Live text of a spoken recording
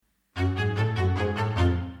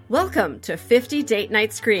Welcome to 50 Date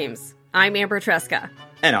Night Screams. I'm Amber Tresca.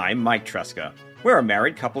 And I'm Mike Tresca. We're a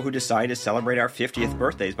married couple who decided to celebrate our 50th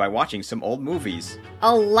birthdays by watching some old movies.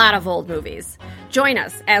 A lot of old movies. Join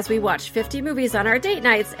us as we watch 50 movies on our date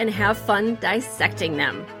nights and have fun dissecting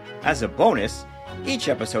them. As a bonus, each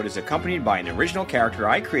episode is accompanied by an original character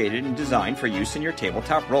I created and designed for use in your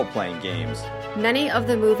tabletop role-playing games. Many of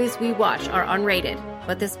the movies we watch are unrated,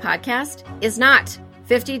 but this podcast is not.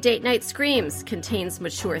 50 Date Night Screams contains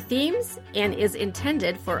mature themes and is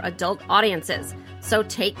intended for adult audiences, so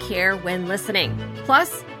take care when listening.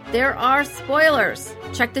 Plus, there are spoilers.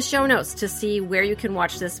 Check the show notes to see where you can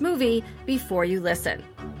watch this movie before you listen.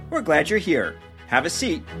 We're glad you're here. Have a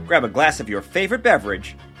seat, grab a glass of your favorite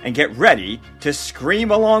beverage, and get ready to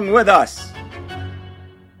scream along with us.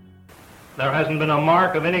 There hasn't been a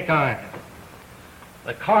mark of any kind.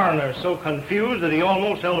 The coroner's so confused that he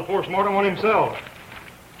almost held a post-mortem on himself.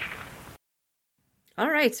 All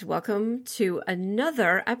right, welcome to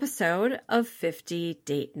another episode of 50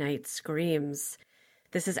 Date Night Screams.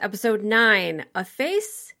 This is episode 9, A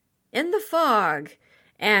Face in the Fog.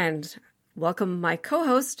 And welcome my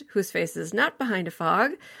co-host, whose face is not behind a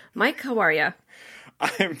fog. Mike, how are you?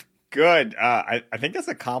 I'm good. I think that's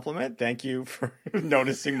a compliment. Thank you for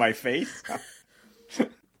noticing my face.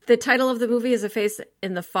 The title of the movie is A Face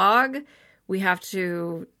in the Fog. We have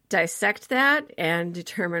to dissect that and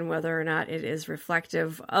determine whether or not it is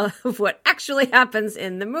reflective of what actually happens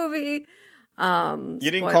in the movie. You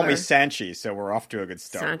didn't call me Sanchi, so we're off to a good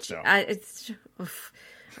start. Sanchi. All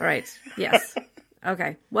right. Yes.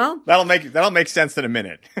 Okay. Well, that'll make sense in a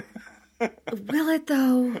minute. Will it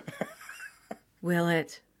though? Will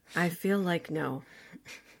it? I feel like no.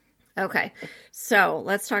 Okay. So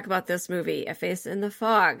let's talk about this movie, A Face in the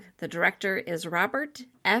Fog. The director is Robert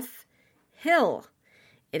F. Hill.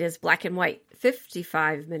 It is black and white,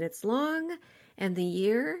 55 minutes long, and the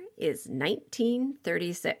year is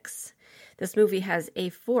 1936. This movie has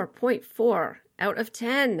a 4.4 out of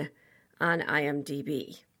 10 on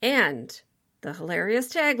IMDb. And the hilarious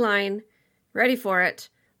tagline, ready for it,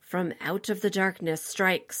 from out of the darkness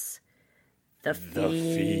strikes the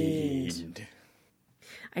Fiend.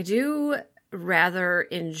 I do rather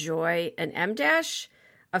enjoy an M dash,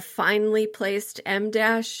 a finely placed M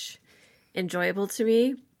dash, enjoyable to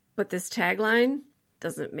me, but this tagline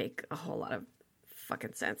doesn't make a whole lot of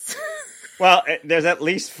fucking sense. Well, there's at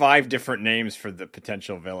least 5 different names for the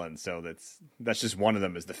potential villain, so that's just one of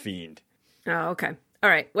them is the Fiend. Oh, okay. All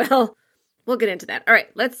right. Well, we'll get into that. All right,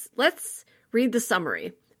 let's read the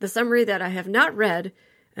summary. The summary that I have not read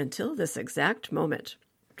until this exact moment,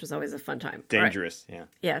 which is always a fun time. Dangerous, right. Yeah.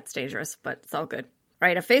 Yeah, it's dangerous, but it's all good. All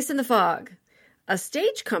right, A Face in the Fog. A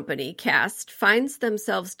stage company cast finds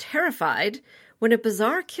themselves terrified when a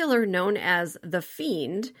bizarre killer known as the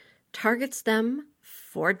Fiend targets them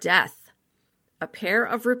for death. A pair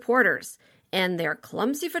of reporters and their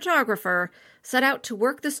clumsy photographer set out to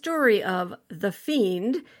work the story of the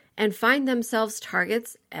Fiend and find themselves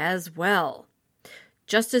targets as well.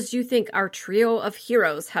 Just as you think our trio of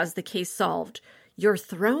heroes has the case solved, you're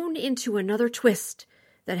thrown into another twist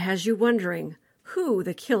that has you wondering who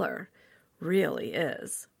the killer really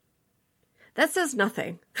is. That says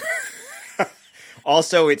nothing.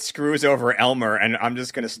 Also, it screws over Elmer, and I'm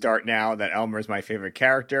just going to start now that Elmer is my favorite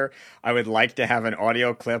character. I would like to have an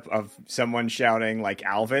audio clip of someone shouting like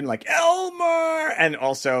Alvin, like Elmer! And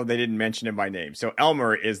also, they didn't mention him by name. So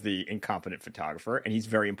Elmer is the incompetent photographer, and he's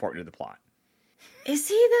very important to the plot. Is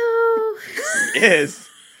he, though? He is.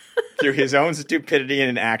 Through his own stupidity and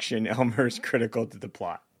inaction, Elmer is critical to the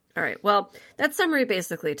plot. All right, well, that summary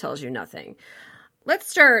basically tells you nothing. Let's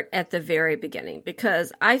start at the very beginning,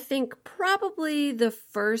 because I think probably the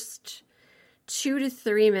first 2 to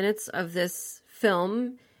 3 minutes of this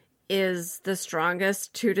film is the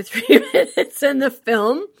strongest 2 to 3 minutes in the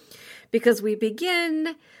film, because we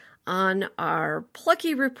begin on our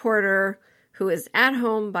plucky reporter who is at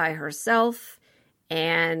home by herself,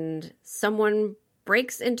 and someone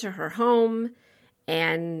breaks into her home,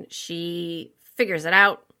 and she figures it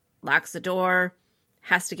out, locks the door,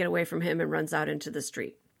 has to get away from him, and runs out into the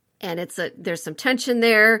street. And there's some tension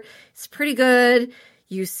there. It's pretty good.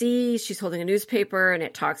 You see she's holding a newspaper, and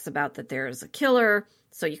it talks about that there's a killer.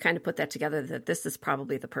 So you kind of put that together that this is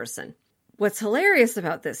probably the person. What's hilarious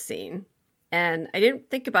about this scene, and I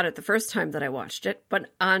didn't think about it the first time that I watched it,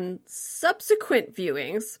 but on subsequent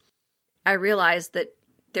viewings, I realized that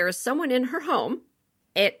there is someone in her home.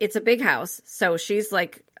 It's a big house, so she's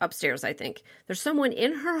like upstairs, I think. There's someone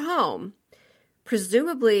in her home,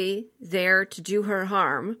 presumably there to do her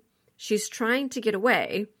harm. She's trying to get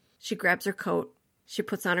away. She grabs her coat. She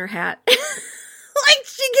puts on her hat. Like,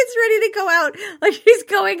 she gets ready to go out, like she's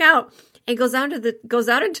going out, and goes out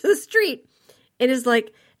into the street, and is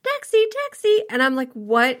like, taxi, taxi, and I'm like,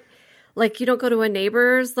 what? Like, you don't go to a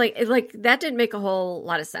neighbor's? Like that didn't make a whole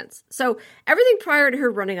lot of sense. So everything prior to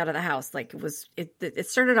her running out of the house, like it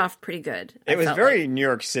started off pretty good. It was very New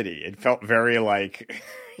York City. It felt very like,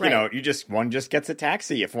 you Right. know, one just gets a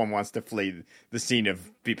taxi if one wants to flee the scene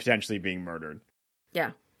of potentially being murdered.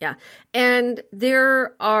 Yeah, yeah. And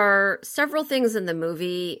there are several things in the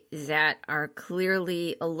movie that are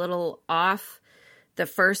clearly a little off. The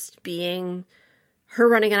first being her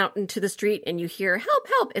running out into the street and you hear, help,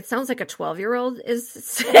 help. It sounds like a 12-year-old is,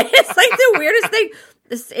 it's like the weirdest thing.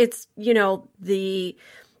 It's, you know, the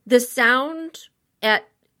sound at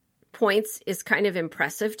points is kind of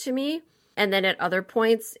impressive to me. And then at other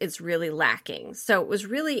points, it's really lacking. So it was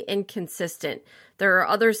really inconsistent. There are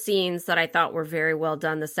other scenes that I thought were very well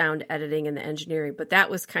done, the sound editing and the engineering, but that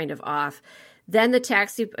was kind of off. Then a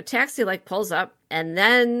taxi like pulls up, and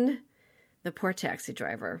then the poor taxi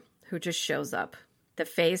driver who just shows up. A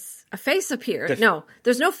face appears. No,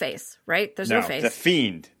 there's no face, right? There's no face. The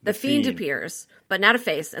fiend. The fiend appears, but not a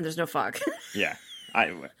face, and there's no fog. Yeah.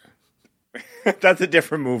 That's a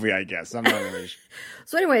different movie, I guess. I'm not really sure.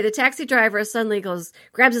 So anyway, the taxi driver suddenly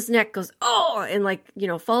grabs his neck, goes, oh, and like, you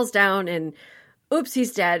know, falls down and oops,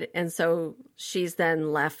 he's dead. And so she's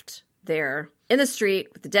then left there in the street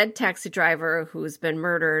with the dead taxi driver who's been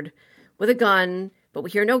murdered with a gun, but we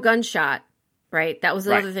hear no gunshot, right? That was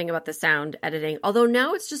another thing about the sound editing. Although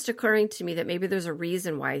now it's just occurring to me that maybe there's a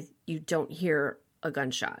reason why you don't hear a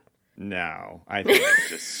gunshot. No, I think it's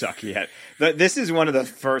just sucky. This is one of the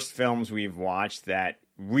first films we've watched that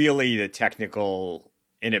really the technical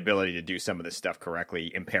inability to do some of this stuff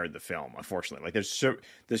correctly impaired the film, unfortunately. Like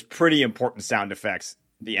there's pretty important sound effects,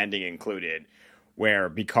 the ending included, where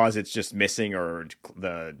because it's just missing or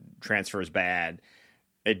the transfer is bad,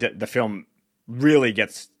 the film really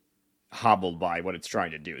gets hobbled by what it's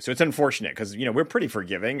trying to do. So it's unfortunate because, you know, we're pretty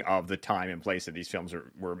forgiving of the time and place that these films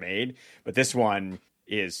were made, but this one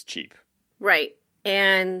is cheap. Right.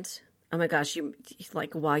 And oh my gosh,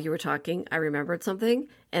 like while you were talking, I remembered something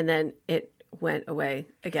and then it went away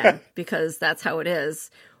again because that's how it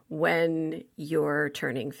is when you're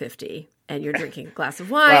turning 50 and you're drinking a glass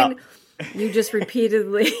of wine. Well, you just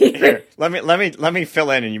repeatedly Here, let me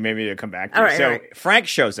fill in and you maybe come back to all it. right, So all right. Frank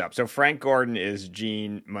shows up. So Frank Gordon is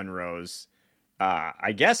Jean Monroe's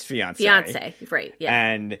I guess fiance. Right. Yeah.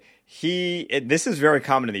 And this is very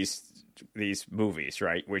common in these movies,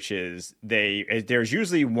 right? Which is there's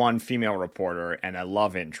usually one female reporter and a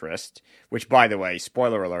love interest, which, by the way,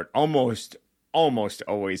 spoiler alert, almost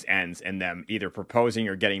always ends in them either proposing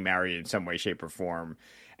or getting married in some way, shape, or form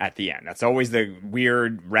at the end. That's always the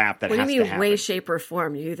weird wrap that has to happen. What do you mean way, shape, or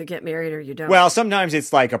form? You either get married or you don't. Well, sometimes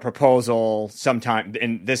it's like a proposal. Sometimes,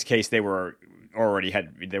 in this case, they were already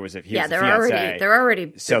had. There was a he was a fiancé. They're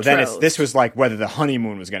already. So betrothed. then this was like whether the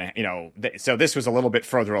honeymoon was going to, you know. So this was a little bit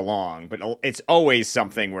further along, but it's always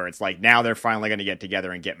something where it's like now they're finally going to get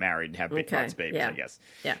together and get married and have lots of babies. Yeah. I guess.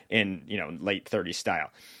 Yeah. In late 30s style.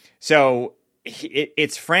 So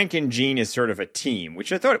it's Frank and Jean is sort of a team,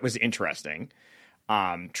 which I thought was interesting.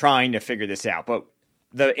 Trying to figure this out, but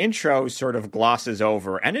the intro sort of glosses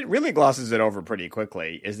over, and it really glosses it over pretty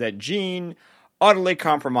quickly, is that Jean utterly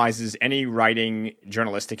compromises any writing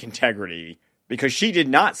journalistic integrity because she did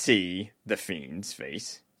not see the fiend's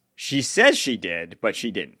face. She says she did, but she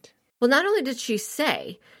didn't. Well, not only did she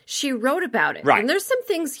say, she wrote about it. Right. And there's some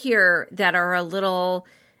things here that are a little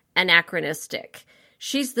anachronistic.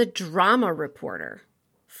 She's the drama reporter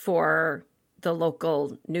for the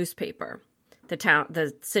local newspaper.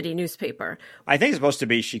 The city newspaper. I think it's supposed to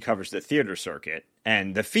be she covers the theater circuit,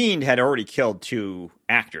 and the fiend had already killed 2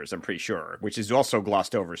 actors, I'm pretty sure, which is also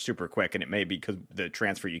glossed over super quick, and it may be because the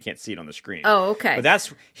transfer you can't see it on the screen. Oh, okay.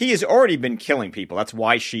 But he has already been killing people. That's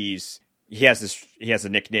why he has a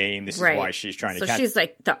nickname. This right. is why she's trying to catch. So she's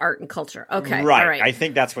like the art and culture. Okay. Right. All right. I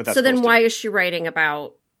think that's what that's So then supposed why to be. is she writing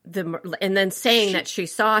about and then saying that she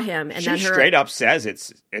saw him and She then her straight up says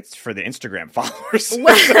it's for the Instagram followers.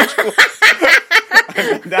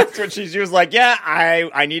 That's what she was like, yeah,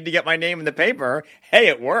 I need to get my name in the paper. Hey,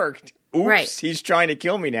 it worked. Oops, right. He's trying to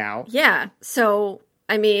kill me now. Yeah. So,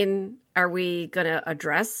 I mean, are we going to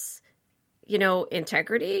address,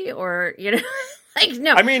 integrity or, like,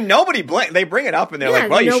 no. I mean, nobody they bring it up and they're like,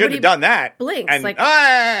 well, you should have done that. Blinks. And like, the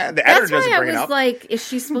editor doesn't bring it up. That's why I was like, is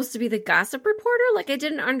she supposed to be the gossip reporter? Like, I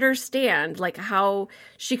didn't understand, like, how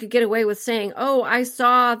she could get away with saying, oh, I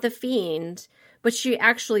saw the fiend, but she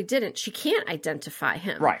actually didn't. She can't identify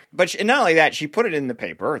him. Right. But not only that, she put it in the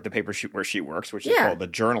paper where she works, which is Yeah. called the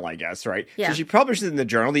Journal, I guess, right? Yeah. So she published it in the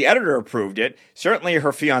Journal. The editor approved it. Certainly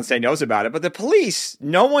her fiance knows about it. But the police,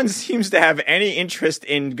 no one seems to have any interest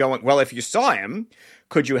in going, well, if you saw him,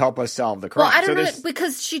 could you help us solve the crime? Well, I don't know,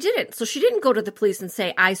 because she didn't. So she didn't go to the police and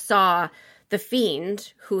say, I saw the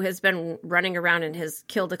Fiend, who has been running around and has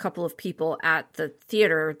killed a couple of people at the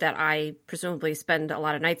theater that I presumably spend a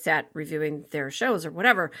lot of nights at reviewing their shows or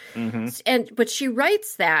whatever. Mm-hmm. But she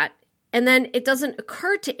writes that, and then it doesn't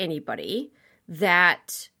occur to anybody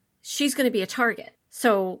that she's going to be a target.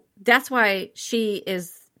 So that's why she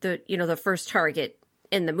is the first target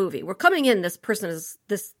in the movie. We're coming in,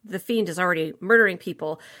 the Fiend is already murdering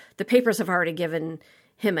people. The papers have already given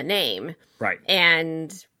him a name. Right.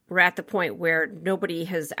 And we're at the point where nobody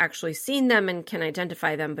has actually seen them and can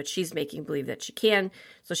identify them, but she's making believe that she can.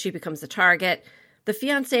 So she becomes the target. The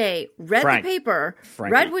fiancé read the paper,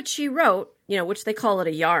 read what she wrote, which they call it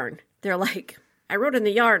a yarn. They're like, I wrote in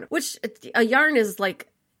the yarn, which a yarn is like,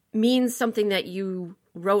 means something that you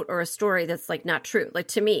wrote or a story that's like not true. Like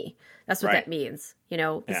to me, that's what that means.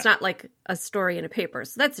 It's not like a story in a paper.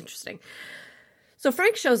 So that's interesting. So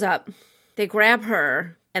Frank shows up, they grab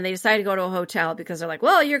her, and they decide to go to a hotel because they're like,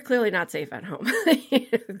 well, you're clearly not safe at home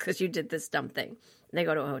because you did this dumb thing. And they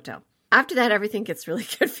go to a hotel. After that, everything gets really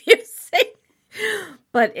confusing.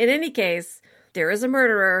 But in any case, there is a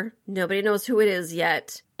murderer. Nobody knows who it is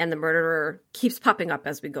yet. And the murderer keeps popping up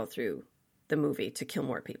as we go through the movie to kill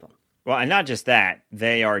more people. Well, and not just that.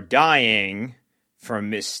 They are dying from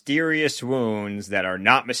mysterious wounds that are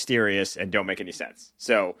not mysterious and don't make any sense.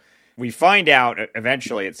 So we find out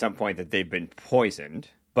eventually at some point that they've been poisoned,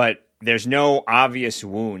 but there's no obvious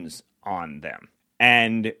wounds on them.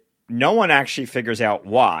 And no one actually figures out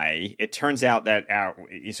why. It turns out that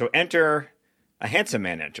a handsome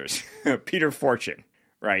man enters, Peter Fortune,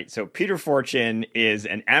 right? So Peter Fortune is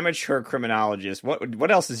an amateur criminologist.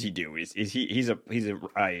 What else does he do? He's a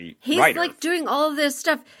writer. He's like doing all of this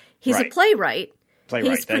stuff. He's a playwright.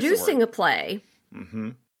 He's producing a play.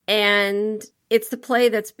 Mm-hmm. And it's the play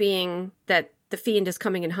that the Fiend is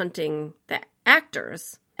coming and hunting the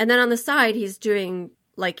actors. And then on the side, he's doing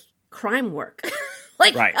like crime work,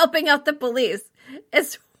 helping out the police.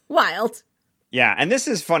 It's wild. Yeah, and this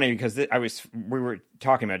is funny because we were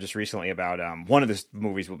talking about just recently about one of the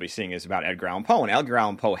movies we'll be seeing is about Edgar Allan Poe, and Edgar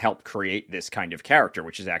Allan Poe helped create this kind of character,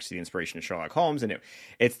 which is actually the inspiration of Sherlock Holmes, and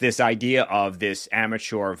it's this idea of this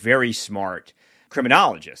amateur, very smart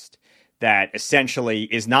criminologist that essentially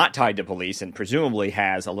is not tied to police and presumably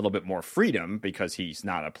has a little bit more freedom because he's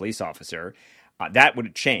not a police officer. That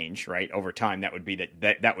would change, right? Over time, that would be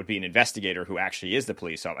that would be an investigator who actually is the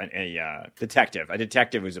police officer, a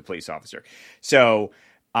detective who's a police officer. So,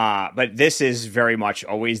 but this is very much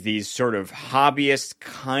always these sort of hobbyist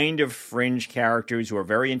kind of fringe characters who are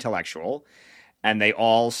very intellectual, and they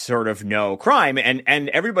all sort of know crime, and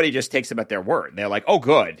everybody just takes them at their word. They're like, oh,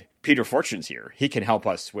 good, Peter Fortune's here. He can help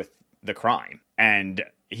us with the crime. And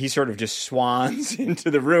he sort of just swans into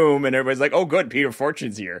the room, and everybody's like, oh, good, Peter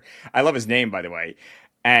Fortune's here. I love his name, by the way.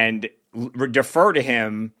 And defer to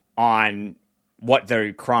him on what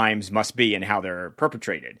the crimes must be and how they're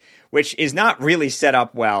perpetrated, which is not really set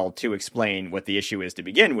up well to explain what the issue is to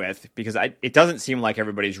begin with, because it doesn't seem like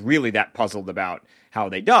everybody's really that puzzled about how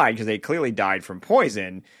they died, because they clearly died from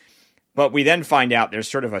poison. But we then find out there's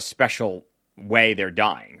sort of a special way they're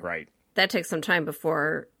dying, right? That takes some time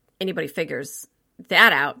before anybody figures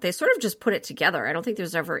that out. They sort of just put it together. I don't think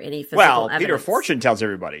there's ever any physical evidence. Peter Fortune tells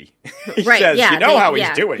everybody. He right, says, yeah, how he's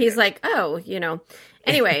doing He's it. like, oh,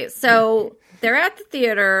 Anyway, so they're at the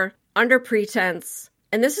theater under pretense.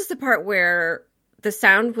 And this is the part where the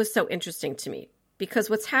sound was so interesting to me.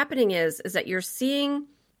 Because what's happening is that you're seeing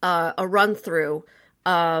a run-through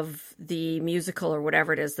of the musical or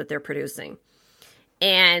whatever it is that they're producing.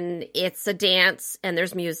 And it's a dance, and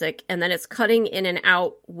there's music, and then it's cutting in and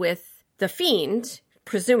out with the Fiend,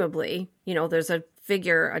 presumably. There's a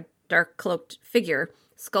dark cloaked figure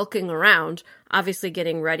skulking around, obviously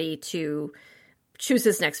getting ready to choose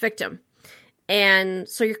his next victim. And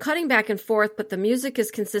so you're cutting back and forth, but the music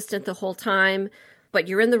is consistent the whole time. But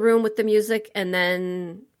you're in the room with the music, and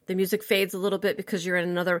then the music fades a little bit because you're in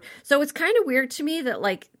another. So it's kind of weird to me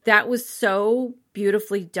that that was so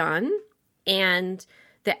beautifully done, and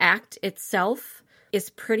the act itself is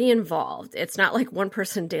pretty involved. It's not like one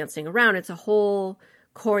person dancing around. It's a whole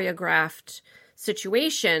choreographed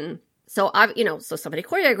situation. So, so somebody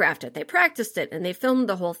choreographed it. They practiced it, and they filmed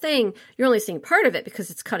the whole thing. You're only seeing part of it because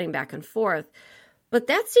it's cutting back and forth. But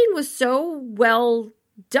that scene was so well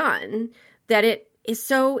done that it is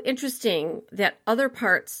so interesting that other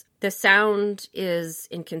parts The sound is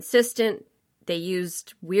inconsistent. They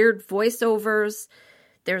used weird voiceovers.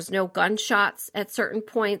 There's no gunshots at certain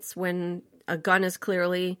points when a gun is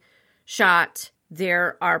clearly shot.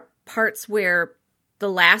 There are parts where the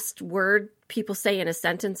last word people say in a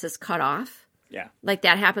sentence is cut off. Yeah. Like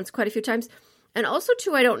that happens quite a few times. And also,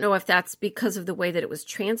 too, I don't know if that's because of the way that it was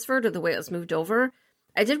transferred or the way it was moved over.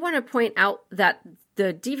 I did want to point out that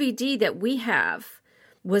the DVD that we have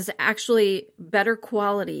was actually better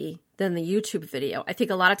quality than the YouTube video. I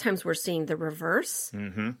think a lot of times we're seeing the reverse.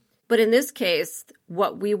 Mm-hmm. But in this case,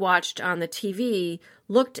 what we watched on the TV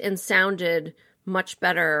looked and sounded much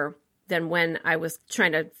better than when I was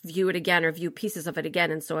trying to view it again or view pieces of it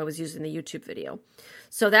again. And so I was using the YouTube video.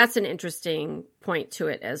 So that's an interesting point to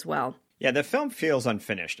it as well. Yeah, the film feels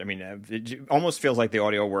unfinished. I mean, it almost feels like the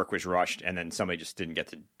audio work was rushed and then somebody just didn't get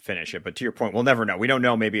to finish it. But to your point, we'll never know. We don't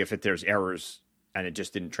know maybe if there's errors and it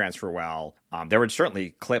just didn't transfer well. There were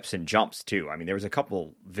certainly clips and jumps, too. I mean, there was a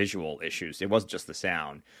couple visual issues. It wasn't just the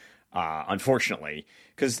sound, unfortunately,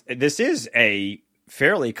 because this is a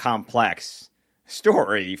fairly complex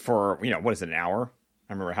story for, what is it, an hour?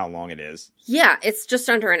 I remember how long it is. Yeah, it's just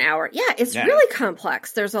under an hour. Yeah, it's really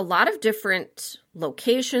complex. There's a lot of different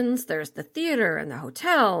locations. There's the theater and the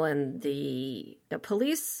hotel and the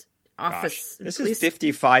police office. Gosh, this is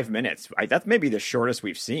 55 minutes. That's maybe the shortest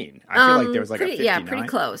we've seen. I feel like there was like a 59. Yeah, pretty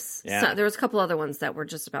close. Yeah. So there was a couple other ones that were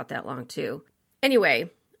just about that long too. Anyway,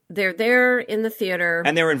 they're there in the theater.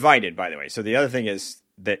 And they're invited, by the way. So the other thing is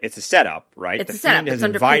that it's a setup, right? It's the a setup. Fiend has It's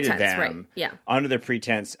under invited pretense, them right. Yeah. under the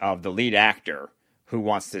pretense of the lead actor who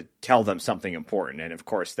wants to tell them something important. And of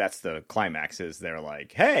course, that's the climax is they're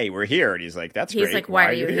like, hey, we're here. And he's like, that's great. He's like, why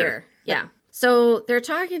are you here? Yeah. So they're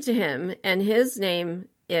talking to him, and his name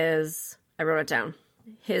is, I wrote it down.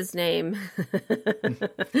 His name.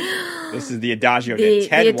 This is the Adagio the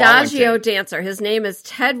Adagio Wallington. dancer. His name is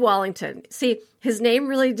Ted Wallington. See, his name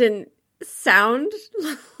really didn't sound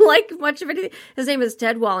like much of anything. His name is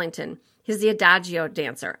Ted Wallington. He's the Adagio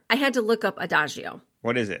dancer. I had to look up Adagio.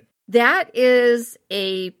 What is it? That is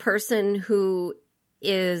a person who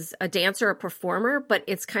is a dancer, a performer, but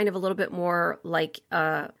it's kind of a little bit more like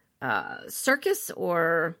a circus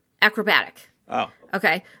or acrobatic. Oh.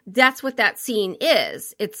 Okay. That's what that scene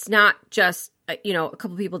is. It's not just, a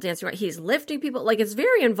couple people dancing around. He's lifting people. Like, it's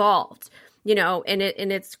very involved, and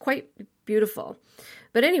it's quite beautiful.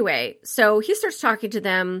 But anyway, so he starts talking to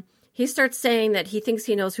them. He starts saying that he thinks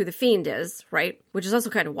he knows who the Fiend is, right? Which is also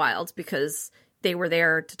kind of wild because they were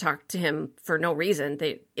there to talk to him for no reason.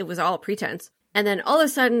 It was all a pretense. And then all of a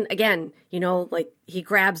sudden, again, like he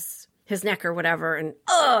grabs his neck or whatever and,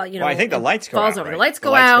 Well, I think the lights go falls out. over. Right? The lights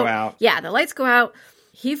go out. Yeah, the lights go out.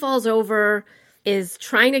 He falls over, is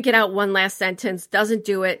trying to get out one last sentence, doesn't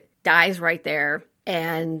do it, dies right there.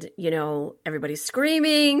 And, everybody's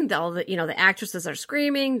screaming. The actresses are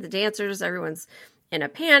screaming, the dancers, everyone's in a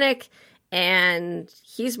panic. And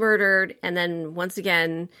he's murdered. And then once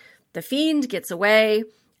again, the Fiend gets away.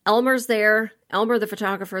 Elmer's there. Elmer, the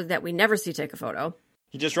photographer that we never see take a photo.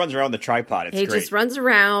 He just runs around the tripod. It's He great. just runs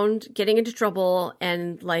around getting into trouble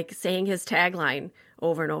and saying his tagline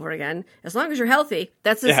over and over again. As long as you're healthy,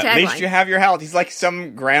 that's his tagline. At least you have your health. He's like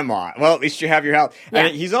some grandma. Well, at least you have your health. Yeah.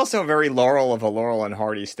 And he's also very Laurel of a Laurel and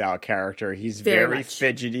Hardy style character. He's very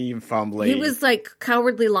fidgety and fumbly. He was like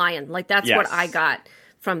Cowardly Lion. That's Yes. what I got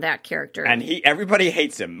from that character. And everybody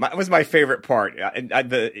hates him. That was my favorite part.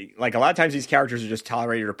 A lot of times these characters are just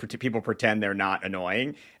tolerated or people pretend they're not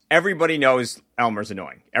annoying. Everybody knows Elmer's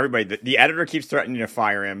annoying. Everybody. The editor keeps threatening to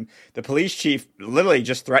fire him. The police chief literally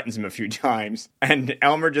just threatens him a few times. And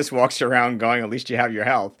Elmer just walks around going, at least you have your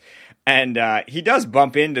health. And he does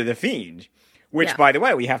bump into the Fiend, which, by the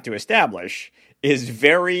way, we have to establish is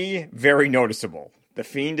very, very noticeable. The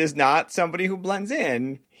Fiend is not somebody who blends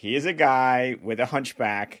in. He is a guy with a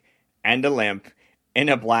hunchback and a limp in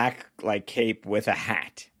a black cape with a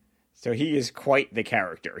hat. So he is quite the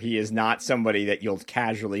character. He is not somebody that you'll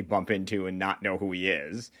casually bump into and not know who he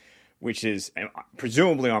is, which is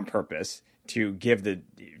presumably on purpose to give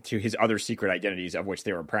to his other secret identities, of which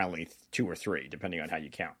there were apparently 2 or 3, depending on how you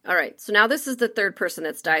count. All right. So now this is the third person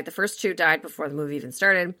that's died. The first 2 died before the movie even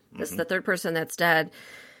started. This is the third person that's dead.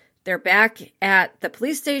 They're back at the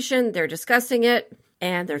police station. They're discussing it.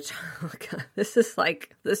 And this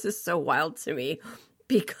is so wild to me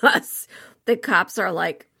because the cops are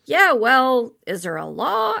like, yeah, well, is there a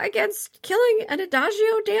law against killing an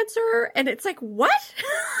Adagio dancer? And it's like, what?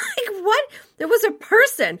 What? There was a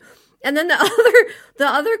person. And then the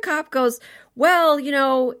other cop goes, well,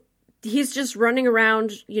 he's just running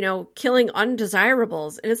around, killing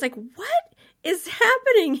undesirables. And it's like, what is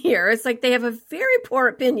happening here? It's like they have a very poor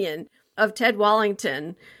opinion of Ted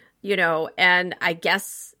Wallington and I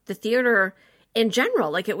guess the theater in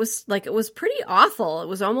general, it was pretty awful. It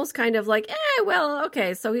was almost kind of like, well,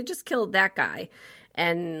 okay, so he just killed that guy.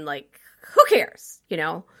 And who cares?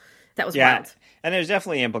 That was wild. And there's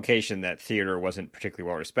definitely implication that theater wasn't particularly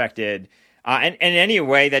well respected. And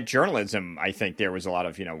anyway, that journalism, I think there was a lot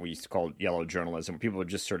of, we used to call it yellow journalism. People would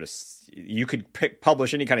just sort of, you could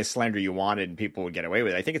publish any kind of slander you wanted and people would get away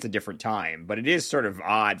with it. I think it's a different time, but it is sort of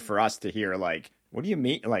odd for us to hear, what do you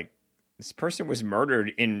mean? This person was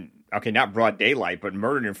murdered not broad daylight, but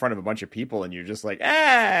murdered in front of a bunch of people. And you're just like,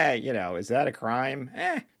 is that a crime?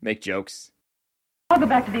 Make jokes. I'll go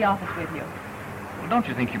back to the office with you. Well, don't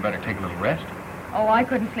you think you better take a little rest? Oh, I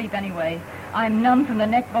couldn't sleep anyway. I'm numb from the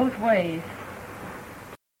neck both ways.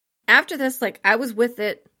 After this, I was with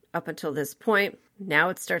it up until this point. Now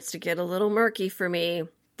it starts to get a little murky for me.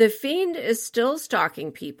 The Fiend is still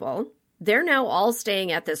stalking people. They're now all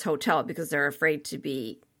staying at this hotel because they're afraid to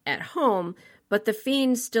be at home, but the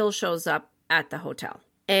Fiend still shows up at the hotel.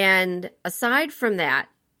 And aside from that,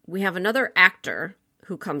 we have another actor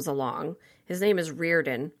who comes along. His name is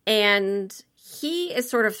Reardon, and he is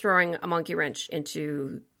sort of throwing a monkey wrench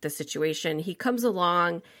into the situation. He comes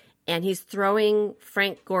along and he's throwing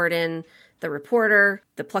Frank Gordon, the reporter,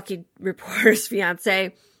 the plucky reporter's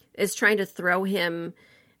fiance, is trying to throw him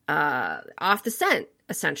off the scent,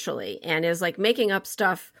 essentially, and is making up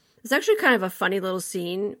stuff. It's actually kind of a funny little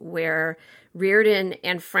scene where Reardon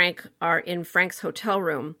and Frank are in Frank's hotel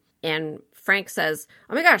room, and Frank says,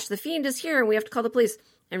 "Oh my gosh, the Fiend is here and we have to call the police."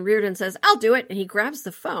 And Reardon says, "I'll do it." And he grabs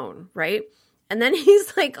the phone, right? And then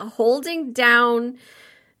he's holding down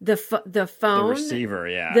the phone. The receiver,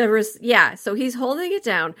 yeah. So he's holding it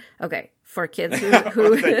down. Okay, for kids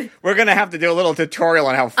who we're going to have to do a little tutorial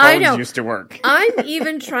on how phones used to work. I'm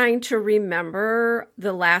even trying to remember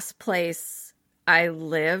the last place I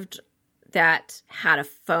lived that had a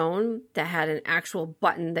phone that had an actual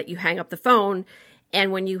button that you hang up the phone.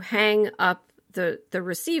 And when you hang up the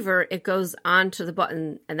receiver, it goes onto the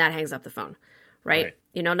button and that hangs up the phone, right?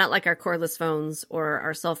 Not like our cordless phones or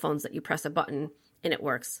our cell phones that you press a button and it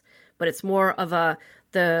works, but it's more of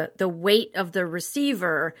the weight of the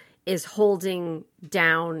receiver is holding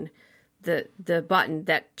down the button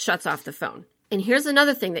that shuts off the phone. And here's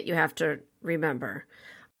another thing that you have to remember.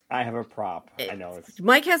 I have a prop. I know.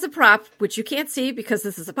 Mike has a prop, which you can't see because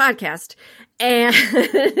this is a podcast. And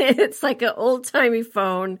it's like an old-timey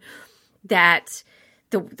phone that,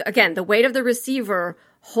 the weight of the receiver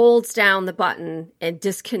holds down the button and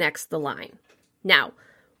disconnects the line. Now,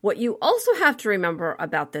 what you also have to remember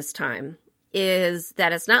about this time is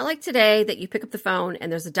that it's not like today that you pick up the phone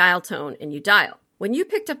and there's a dial tone and you dial. When you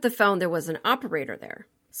picked up the phone, there was an operator there.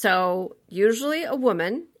 So usually a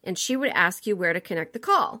woman, and she would ask you where to connect the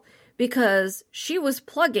call because she was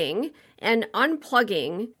plugging and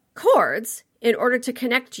unplugging cords in order to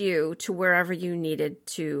connect you to wherever you needed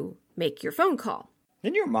to make your phone call.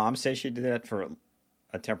 Didn't your mom say she did that for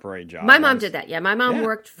a temporary job? My mom did that. Yeah, my mom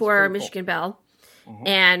worked for Michigan Bell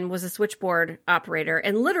and was a switchboard operator.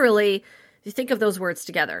 And literally, you think of those words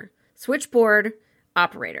together. Switchboard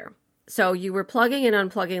operator. So you were plugging and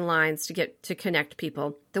unplugging lines to connect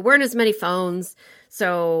people. There weren't as many phones,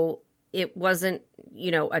 so it wasn't,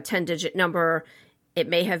 a 10-digit number. It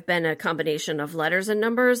may have been a combination of letters and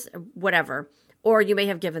numbers, whatever. Or you may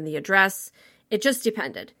have given the address. It just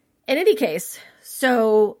depended. In any case,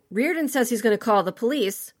 so Reardon says he's going to call the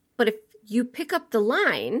police, but if you pick up the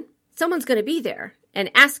line, someone's going to be there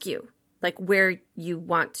and ask you, where you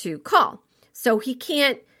want to call. So he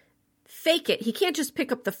can't fake it. He can't just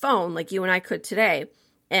pick up the phone like you and I could today,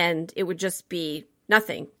 and it would just be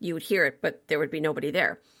nothing. You would hear it, but there would be nobody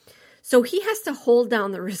there. So he has to hold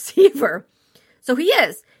down the receiver. So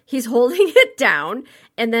he's holding it down,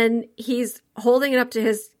 and then he's holding it up to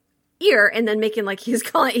his ear and then making he's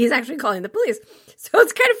actually calling the police. So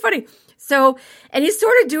it's kind of funny. So, and he's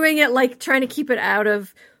sort of doing it trying to keep it out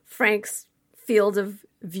of Frank's field of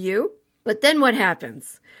view. But then what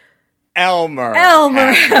happens? Elmer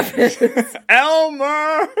happens.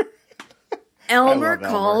 Elmer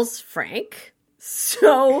calls Frank.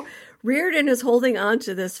 So Reardon is holding on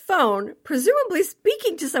to this phone, presumably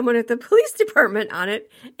speaking to someone at the police department on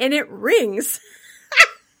it, and it rings.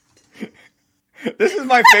 This is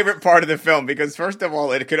my favorite part of the film because, first of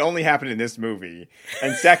all, it could only happen in this movie.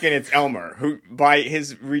 And second, it's Elmer, who, by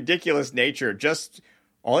his ridiculous nature,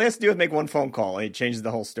 all he has to do is make one phone call and it changes the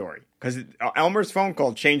whole story. Because Elmer's phone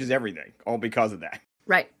call changes everything, all because of that.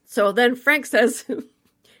 Right. So then Frank says,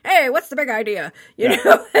 "Hey, what's the big idea?" You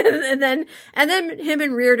know? and then him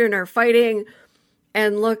and Reardon are fighting.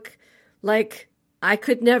 And look, I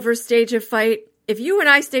could never stage a fight. If you and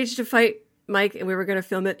I staged a fight, Mike, and we were going to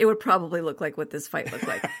film it, it would probably look like what this fight looked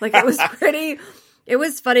like. Like, it was pretty, it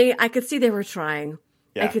was funny. I could see they were trying.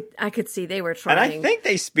 Yeah. I could see they were trying. And I think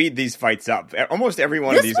they speed these fights up. Almost every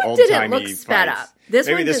one This of these one old-timey didn't look sped fights. up. This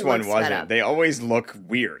Maybe one this didn't one look sped wasn't. up. They always look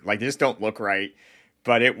weird. Like, they just don't look right.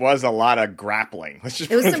 But it was a lot of grappling. Let's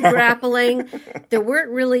just It was put some that way. grappling. There weren't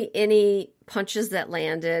really any punches that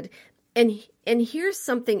landed. And here's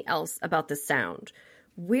something else about the sound.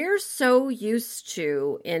 We're so used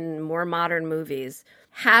to, in more modern movies,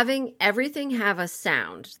 having everything have a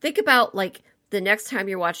sound. Think about, like, the next time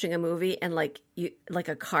you're watching a movie and, like,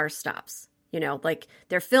 a car stops. You know, like,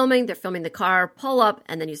 they're filming the car pull up,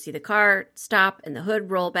 and then you see the car stop and the hood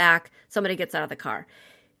roll back. Somebody gets out of the car.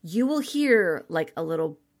 You will hear, like, a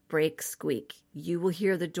little brake squeak. You will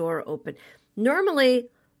hear the door open. Normally,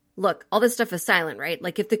 look, all this stuff is silent, right?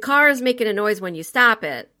 Like, if the car is making a noise when you stop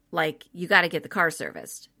it, like, you got to get the car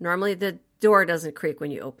serviced. Normally, the door doesn't creak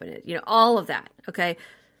when you open it. You know, all of that, okay?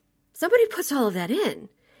 Somebody puts all of that in.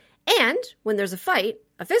 And when there's a fight,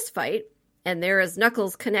 a fist fight, and there is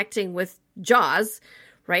Knuckles connecting with Jaws,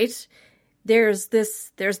 right? There's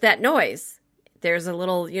that noise. There's a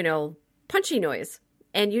little, you know, punchy noise.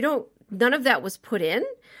 And none of that was put in.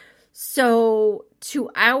 So to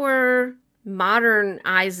our modern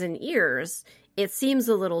eyes and ears, it seems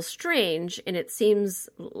a little strange, and it seems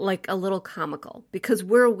like a little comical because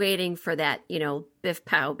we're waiting for that, you know, biff,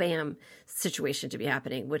 pow, bam situation to be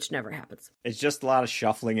happening, which never happens. It's just a lot of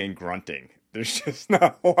shuffling and grunting. There's just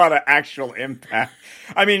not a lot of actual impact.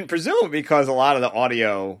 I mean, presumably because a lot of the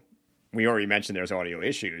audio, we already mentioned there's audio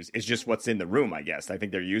issues, is just what's in the room, I guess. I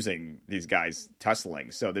think they're using these guys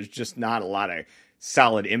tussling. So there's just not a lot of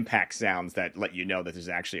solid impact sounds that let you know that there's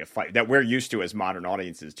actually a fight that we're used to as modern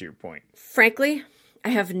audiences, to your point. Frankly, I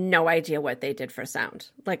have no idea what they did for sound.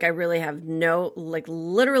 Like, I really have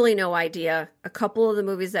literally no idea. A couple of the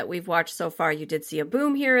movies that we've watched so far, you did see a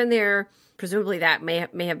boom here and there. Presumably that may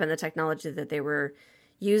have been the technology that they were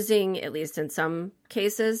using, at least in some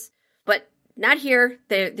cases. But not here.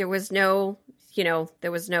 There was no, you know,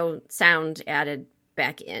 there was no sound added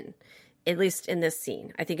back in, at least in this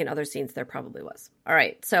scene. I think in other scenes there probably was. All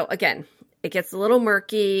right. So again, it gets a little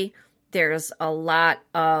murky. There's a lot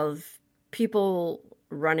of people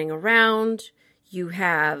running around. You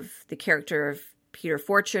have the character of Peter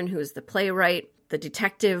Fortune, who is the playwright, the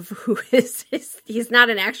detective who he's not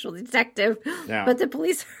an actual detective, No. but the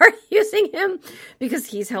police are using him because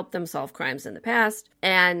he's helped them solve crimes in the past.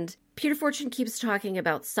 And Peter Fortune keeps talking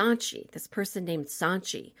about Sanchi, this person named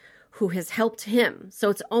Sanchi, who has helped him. So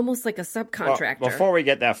it's almost like a subcontractor. Well, before we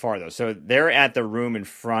get that far, though, so they're at the room in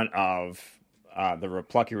front of the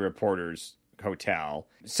Plucky Reporters Hotel.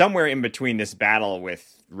 Somewhere in between this battle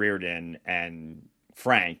with Reardon and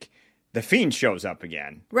Frank, the Fiend shows up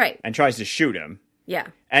again. Right. And tries to shoot him. Yeah.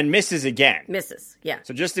 And misses again. Misses. Yeah.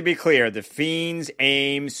 So just to be clear, the Fiend's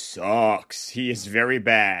aim sucks. He is very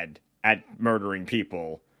bad at murdering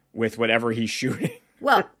people with whatever he's shooting.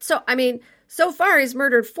 Well, so, I mean, so far he's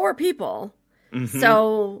murdered 4 people. Mm-hmm.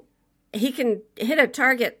 So he can hit a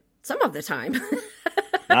target some of the time.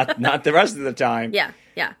 not the rest of the time. Yeah.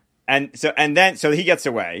 Yeah. And so he gets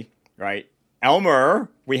away, right? Elmer,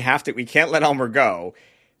 we can't let Elmer go.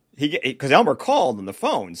 Because Elmer called on the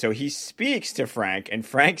phone, so he speaks to Frank, and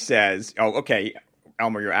Frank says, "Oh, okay,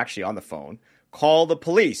 Elmer, you're actually on the phone. Call the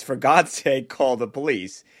police. For God's sake, call the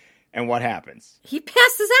police." And what happens? He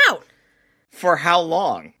passes out. For how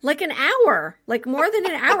long? Like an hour. Like more than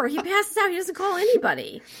an hour. He passes out. He doesn't call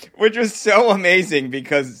anybody. Which was so amazing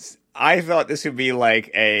because I thought this would be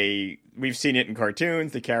like we've seen it in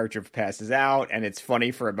cartoons, the character passes out, and it's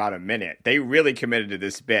funny for about a minute. They really committed to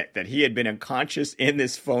this bit that he had been unconscious in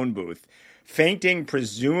this phone booth, fainting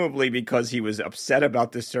presumably because he was upset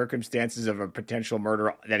about the circumstances of a potential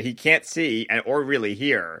murder that he can't see or really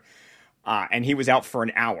hear, and he was out for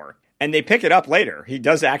an hour. And they pick it up later. He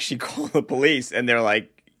does actually call the police, and they're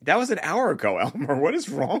like, "That was an hour ago, Elmer. What is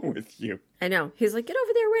wrong with you?" I know. He's like, "Get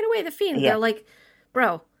over there right away, the Fiend." Yeah. They're like,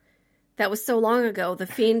 "Bro, that was so long ago. The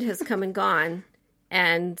Fiend has come and gone,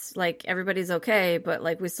 and like everybody's okay, but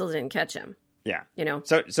like we still didn't catch him." Yeah. You know?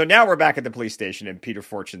 So now we're back at the police station, and Peter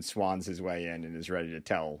Fortune swans his way in and is ready to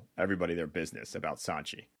tell everybody their business about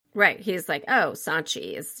Sanchi. Right. He's like, "Oh,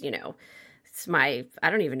 Sanchi is, you know, it's I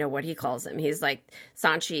don't even know what he calls him." He's like,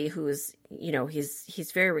 Sanchi, who's, you know,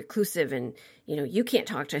 he's very reclusive, and, you know, you can't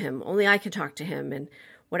talk to him. Only I can talk to him, and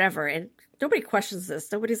whatever. And nobody questions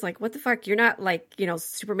this. Nobody's like, "What the fuck? You're not like, you know,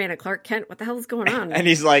 Superman and Clark Kent. What the hell is going on?" And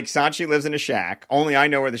he's like, "Sanchi lives in a shack. Only I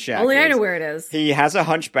know where the shack is. Only I know where it is. He has a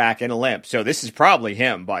hunchback and a limp. So this is probably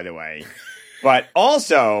him, by the way." But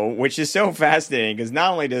also, which is so fascinating, because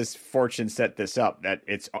not only does Fortune set this up, that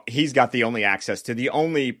he's got the only access to the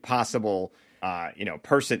only possible,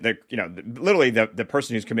 person, literally the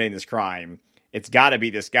person who's committing this crime. It's got to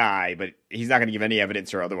be this guy, but he's not going to give any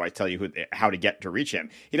evidence or otherwise tell you how to get to reach him.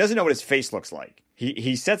 He doesn't know what his face looks like.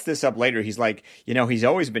 He sets this up later. He's like, he's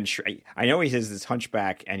always been. I know he has this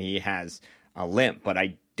hunchback and he has a limp, but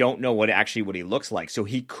I don't know what he looks like. So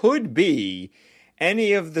he could be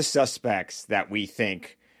any of the suspects that we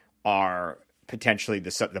think are potentially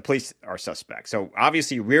the police are suspects. So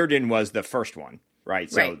obviously Reardon was the first one, right?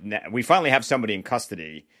 So we finally have somebody in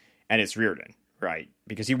custody, and it's Reardon, right?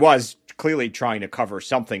 Because he was clearly trying to cover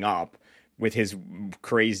something up with his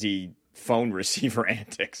crazy phone receiver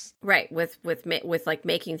antics, right? With like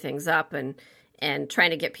making things up and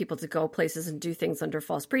trying to get people to go places and do things under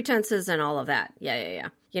false pretenses and all of that. Yeah.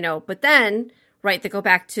 But then, right, they go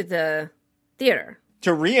back to the theater.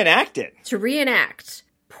 To reenact it. To reenact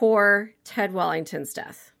poor Ted Wellington's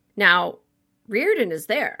death. Now, Reardon is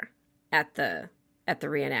there at the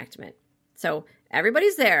reenactment. So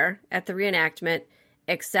everybody's there at the reenactment,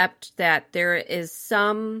 except that there is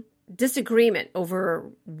some disagreement over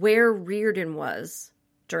where Reardon was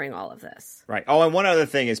during all of this. Right. Oh, and one other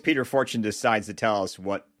thing is Peter Fortune decides to tell us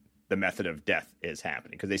what the method of death is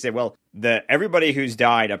happening. Because they say, well, everybody who's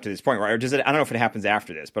died up to this point, right? Or I don't know if it happens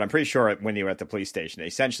after this, but I'm pretty sure when they were at the police station, they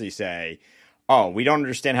essentially say, oh, we don't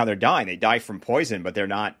understand how they're dying. They die from poison, but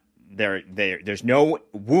there's no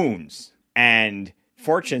wounds. And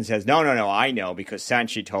Fortune says, no, I know, because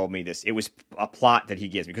Sanchi told me this. It was a plot that he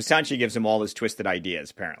gives me, because Sanchi gives him all his twisted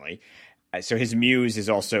ideas, apparently. So his muse is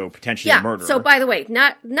also potentially a murderer. So by the way,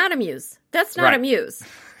 not a muse. That's not a muse.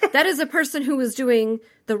 That is a person who was doing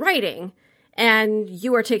the writing, and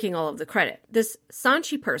you are taking all of the credit. This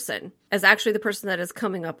Sanchi person is actually the person that is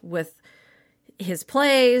coming up with his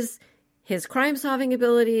plays, his crime-solving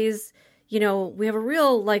abilities. We have a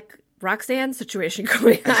real, Roxanne situation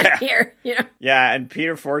going on here. Yeah, and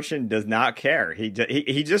Peter Fortune does not care. He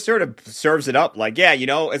just sort of serves it up like,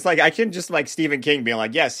 it's like I can just like Stephen King being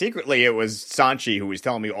like, yeah, secretly it was Sanchi who was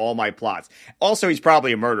telling me all my plots. Also, he's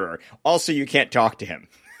probably a murderer. Also, you can't talk to him.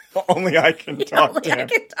 Only I can talk to him.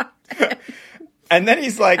 And then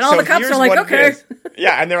he's like, and all the cops are like, okay.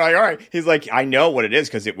 Yeah, and they're like, all right. He's like, I know what it is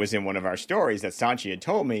because it was in one of our stories that Sanchi had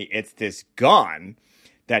told me. It's this gun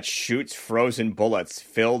that shoots frozen bullets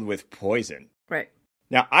filled with poison. Right.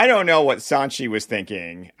 Now, I don't know what Sanchi was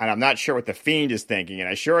thinking, and I'm not sure what The Fiend is thinking, and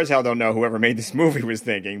I sure as hell don't know whoever made this movie was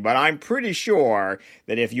thinking, but I'm pretty sure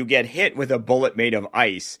that if you get hit with a bullet made of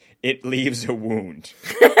ice, it leaves a wound.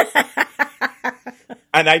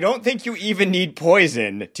 And I don't think you even need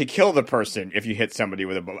poison to kill the person if you hit somebody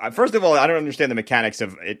with a bullet. First of all, I don't understand the mechanics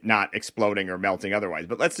of it not exploding or melting otherwise,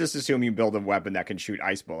 but let's just assume you build a weapon that can shoot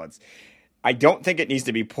ice bullets. I don't think it needs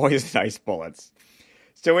to be poison ice bullets.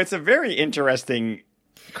 So it's a very interesting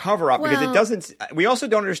cover-up because it doesn't... We also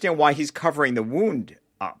don't understand why he's covering the wound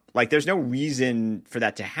up. There's no reason for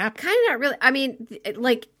that to happen. Kind of not really. I mean,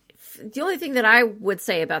 the only thing that I would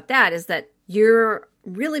say about that is that you're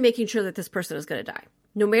really making sure that this person is going to die.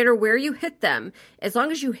 No matter where you hit them, as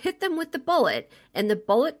long as you hit them with the bullet and the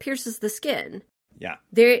bullet pierces the skin... Yeah,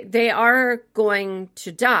 they are going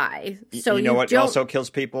to die. So you know what also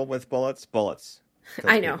kills people with bullets? Bullets.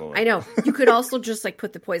 I know. You could also just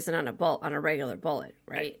put the poison on a regular bullet,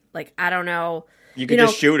 right? I don't know. You could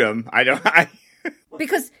just shoot them.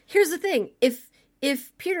 Because here's the thing: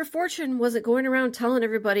 if Peter Fortune wasn't going around telling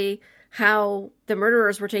everybody how the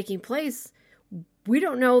murderers were taking place, we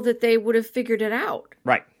don't know that they would have figured it out.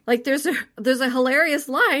 Right. There's a hilarious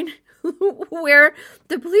line where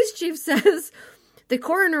the police chief says. The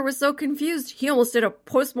coroner was so confused, he almost did a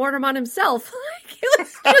postmortem on himself. It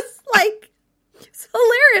was just it's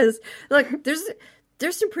hilarious.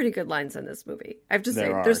 There's some pretty good lines in this movie. I have to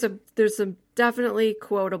say, there's some definitely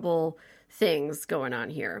quotable things going on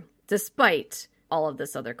here, despite all of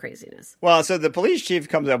this other craziness. Well, so the police chief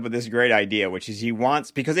comes up with this great idea, which is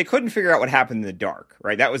because they couldn't figure out what happened in the dark,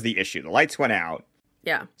 right? That was the issue. The lights went out.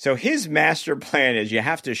 Yeah. So his master plan is you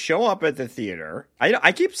have to show up at the theater.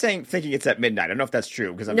 I keep thinking it's at midnight. I don't know if that's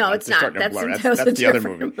true because it's not. Starting to blur. That's the other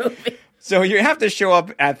movie. So you have to show up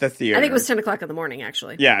at the theater. I think it was 10 o'clock in the morning,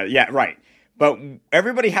 actually. Yeah, right. But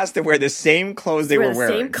everybody has to wear the same clothes they were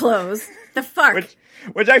wearing. Same clothes. The fuck?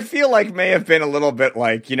 Which I feel like may have been a little bit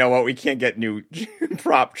like, you know what, we can't get new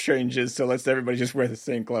prop changes, so let's everybody just wear the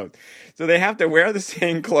same clothes. So they have to wear the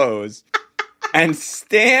same clothes. And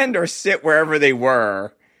stand or sit wherever they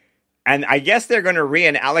were. And I guess they're going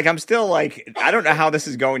to I'm still I don't know how this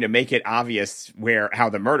is going to make it obvious how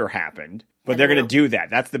the murder happened. But they're going to do that.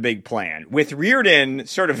 That's the big plan. With Reardon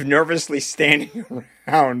sort of nervously standing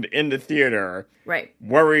around in the theater, Right.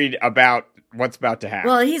 worried about what's about to happen.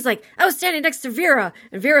 Well, he's like, I was standing next to Vera,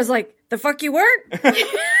 and Vera's like, the fuck you weren't? Like,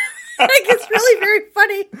 it's really very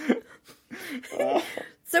funny.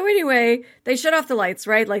 So anyway, they shut off the lights,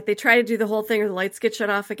 right? Like, they try to do the whole thing where the lights get shut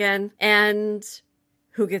off again. And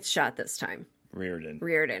who gets shot this time? Reardon.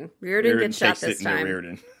 Reardon gets shot takes this it into time.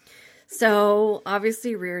 Reardon. So,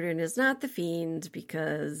 obviously, Reardon is not the Fiend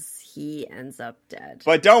because he ends up dead.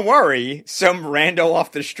 But don't worry, some rando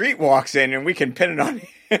off the street walks in and we can pin it on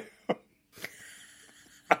him.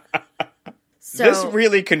 So, This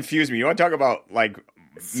really confused me. You want to talk about, like,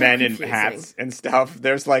 So men in confusing. hats and stuff?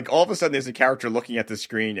 There's, like, all of a sudden there's a character looking at the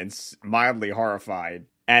screen and mildly horrified.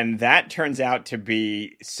 And that turns out to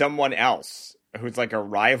be someone else who's, like, a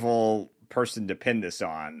rival person to pin this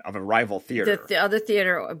on, of a rival theater. the other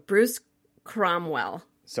theater, Bruce Cromwell.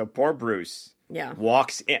 So poor Bruce Yeah.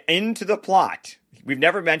 walks into the plot. We've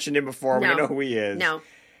never mentioned him before. We No. don't know who he is. No.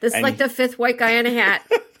 This is And like the fifth white guy in a hat.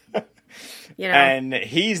 You know? And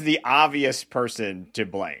he's the obvious person to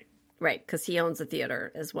blame. Right, because he owns a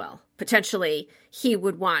theater as well. Potentially, he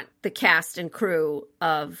would want the cast and crew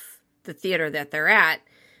of the theater that they're at,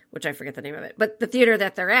 which I forget the name of it, but the theater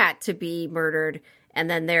that they're at to be murdered, and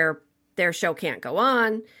then their show can't go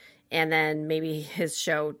on, and then maybe his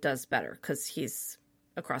show does better because he's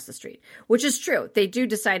across the street, which is true. They do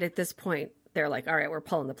decide at this point, they're like, all right, we're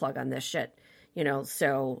pulling the plug on this shit, you know,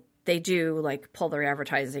 so they do like pull their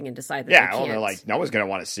advertising and decide that they can't. They're like, no one's going to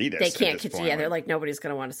want to see this. They at can't this get point. they're like, nobody's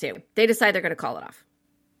going to want to see it. They decide they're going to call it off.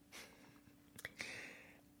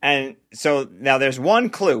 And so now there's one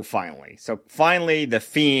clue finally. So finally the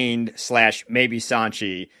Fiend / maybe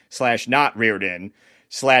Sanchi / not Reardon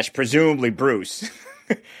 / presumably Bruce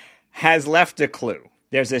has left a clue.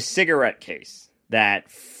 There's a cigarette case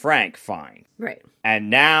that Frank finds. Right. And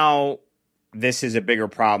now this is a bigger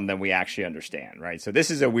problem than we actually understand, right? So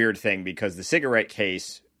this is a weird thing because the cigarette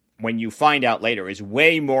case, when you find out later, is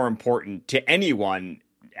way more important to anyone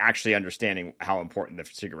actually understanding how important the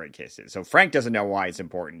cigarette case is. So Frank doesn't know why it's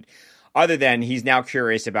important, other than he's now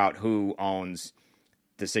curious about who owns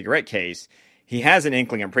the cigarette case. He has an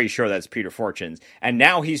inkling, I'm pretty sure that's Peter Fortune's, and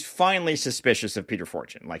now he's finally suspicious of Peter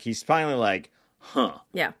Fortune. Like, he's finally like, huh.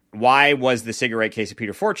 Yeah. Why was the cigarette case of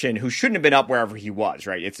Peter Fortune, who shouldn't have been up wherever he was,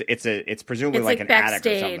 right? It's presumably It's like like an attic or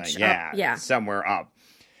backstage, something. up- yeah. Somewhere up.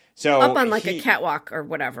 So Up on like a catwalk or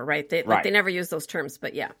whatever, right? Right. They never use those terms,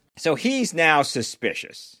 but yeah. So he's now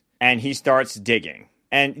suspicious, and he starts digging.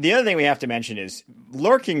 And the other thing we have to mention is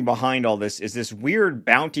lurking behind all this is this weird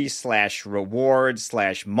bounty / reward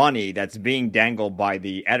 / money that's being dangled by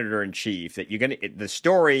the editor-in-chief that the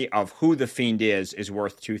story of who the Fiend is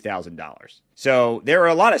worth $2,000. So there are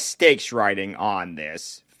a lot of stakes riding on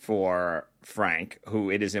this for Frank,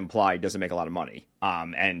 who it is implied doesn't make a lot of money.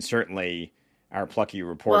 And certainly our plucky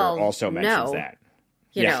reporter also mentions that.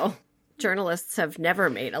 You Yeah. know, journalists have never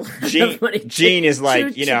made a lot Gene- of money. Gene is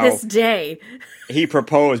like, to this day. He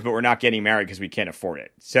proposed, but we're not getting married because we can't afford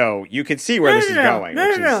it. So you can see where this is going.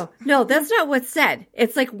 No, that's not what's said.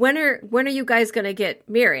 It's like, when are you guys going to get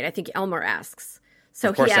married? I think Elmer asks. So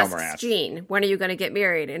Of course he Elmer asks asks. Jean, when are you going to get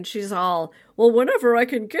married? And she's all, well, whenever I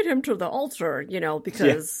can get him to the altar, you know,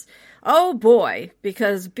 because, oh boy,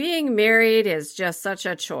 because being married is just such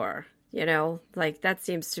a chore, you know, like that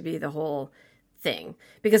seems to be the whole thing.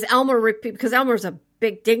 Because Elmer's a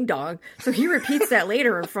big ding dong, so he repeats that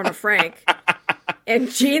later in front of Frank.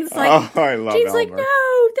 And Jean's like, I love Jean's like, Elmer.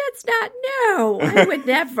 no, that's not, no, I would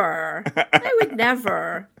never.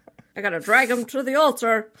 I gotta drag him to the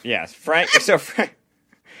altar. Yes, Frank. So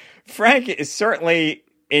Frank is certainly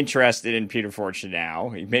interested in Peter Fortune now.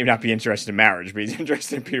 He may not be interested in marriage, but he's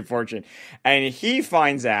interested in Peter Fortune. And he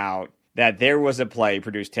finds out that there was a play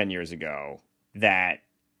produced 10 years ago that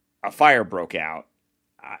a fire broke out.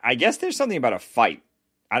 I guess there's something about a fight.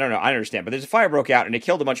 I don't know. I don't understand. But there's a fire broke out and it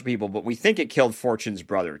killed a bunch of people, but we think it killed Fortune's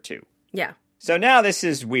brother too. Yeah. So now this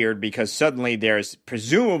is weird because suddenly there's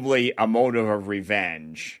presumably a motive of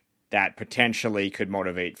revenge that potentially could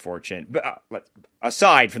motivate Fortune. But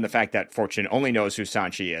aside from the fact that Fortune only knows who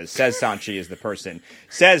Sanchi is, says Sanchi is the person,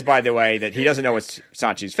 says, by the way, that he doesn't know what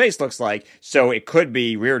Sanchi's face looks like, so it could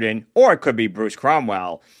be Reardon or it could be Bruce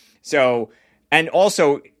Cromwell. So, and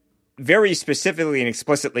also very specifically and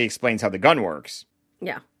explicitly explains how the gun works.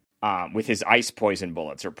 Yeah. With his ice poison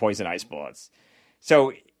bullets or poison ice bullets.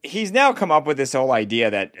 So he's now come up with this whole idea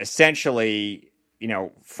that essentially, you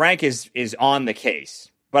know, Frank is on the case.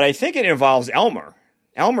 But I think it involves Elmer.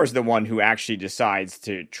 Elmer's the one who actually decides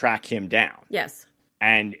to track him down. Yes.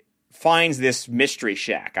 And finds this mystery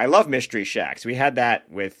shack. I love mystery shacks. We had that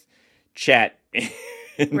with Chet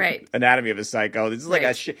in Right. Anatomy of a Psycho. This is like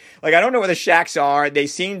Right. like I don't know where the shacks are. They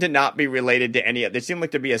seem to not be related to any. They seem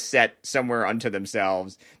like to be a set somewhere unto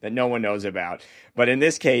themselves that no one knows about. But in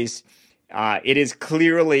this case, it is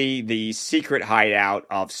clearly the secret hideout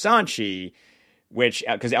of Sanchi, which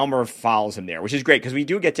because Elmer follows him there, which is great because we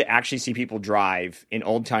do get to actually see people drive in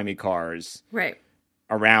old timey cars Right.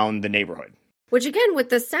 around the neighborhood. Which again, with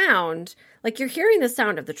the sound, like you're hearing the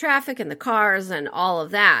sound of the traffic and the cars and all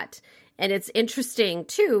of that. And it's interesting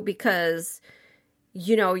too, because,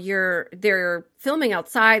 you know, they're filming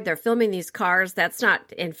outside, they're filming these cars. That's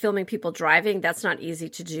not, and filming people driving, that's not easy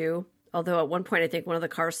to do. Although at one point I think one of the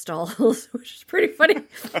cars stalls, which is pretty funny.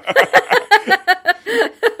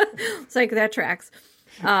 It's like that tracks.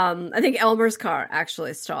 I think Elmer's car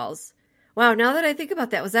actually stalls. Wow, now that I think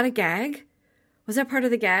about that, was that a gag? Was that part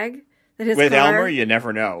of the gag? That his With car... Elmer, you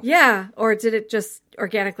never know. Yeah, or did it just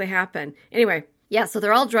organically happen? Anyway, yeah, so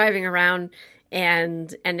they're all driving around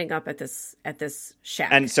and ending up at this shack.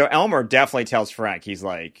 And so Elmer definitely tells Frank, he's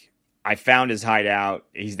like, I found his hideout.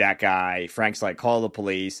 He's that guy. Frank's like, call the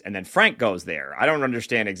police. And then Frank goes there. I don't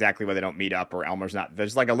understand exactly why they don't meet up or Elmer's not.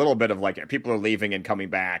 There's like a little bit of like people are leaving and coming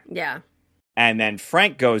back. Yeah. And then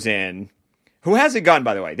Frank goes in, who has a gun,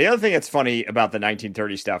 by the way. The other thing that's funny about the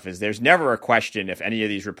 1930 stuff is there's never a question if any of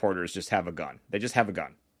these reporters just have a gun. They just have a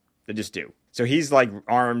gun. They just do. So he's like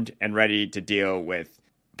armed and ready to deal with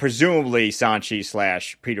presumably Sanchi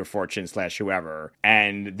 / Peter Fortune / whoever.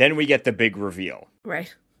 And then we get the big reveal.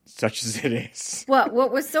 Right. Such as it is. Well,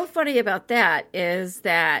 what was so funny about that is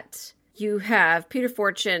that you have Peter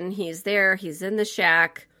Fortune. He's there. He's in the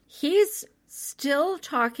shack. He's still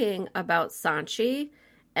talking about Sanchi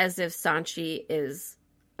as if Sanchi is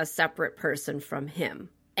a separate person from him.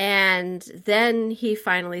 And then he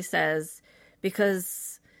finally says,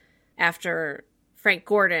 because after Frank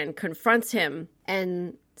Gordon confronts him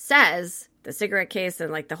and says the cigarette case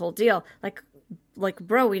and like the whole deal, like,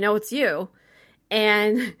 bro, we know it's you.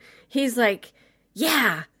 And he's like,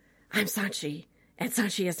 yeah, I'm Sanchi, and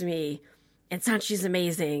Sanchi is me, and Sanchi's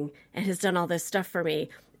amazing, and has done all this stuff for me.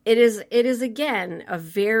 It is again, a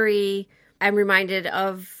very, I'm reminded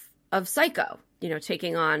of Psycho, you know,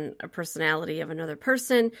 taking on a personality of another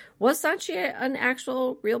person. Was Sanchi an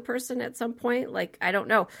actual real person at some point? Like, I don't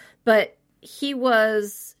know. But he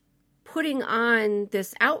was putting on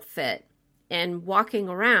this outfit and walking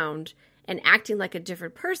around and acting like a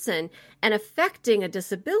different person and affecting a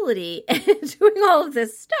disability and doing all of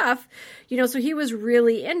this stuff, you know, so he was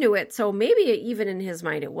really into it. So maybe even in his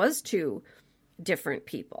mind, it was two different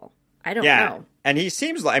people. I don't know. And he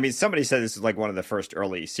seems like, I mean, somebody said this is like one of the first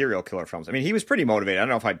early serial killer films. I mean, he was pretty motivated. I don't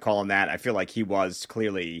know if I'd call him that. I feel like he was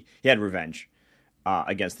clearly, he had revenge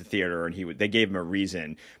against the theater, and they gave him a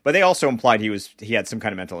reason. But they also implied he had some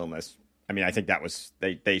kind of mental illness. I mean, I think that was,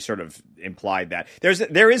 they sort of implied that.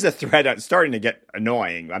 There is a thread that's starting to get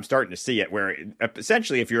annoying. I'm starting to see it where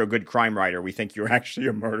essentially if you're a good crime writer, we think you're actually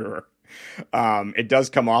a murderer. It does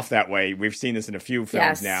come off that way. We've seen this in a few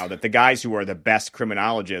films now, that the guys who are the best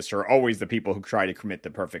criminologists are always the people who try to commit the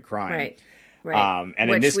perfect crime. Right. And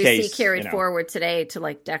which in this we case, see carried forward today to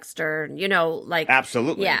like Dexter, you know, like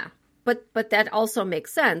absolutely. Yeah. But that also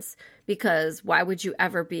makes sense, because why would you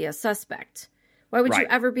ever be a suspect? Why would you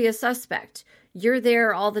ever be a suspect? You're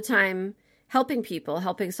there all the time helping people,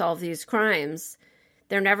 helping solve these crimes.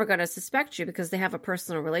 They're never going to suspect you because they have a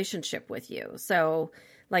personal relationship with you. So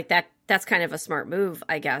like that's kind of a smart move,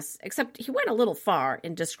 I guess. Except he went a little far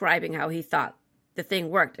in describing how he thought the thing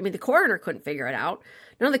worked. I mean, the coroner couldn't figure it out.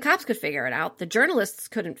 None of the cops could figure it out. The journalists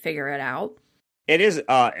couldn't figure it out. It is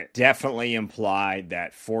definitely implied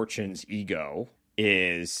that Fortune's ego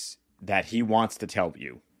is that he wants to tell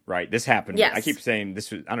you, right? This happened. Yes. I keep saying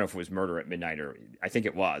this was, I don't know if it was Murder at Midnight, or I think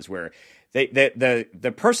it was, where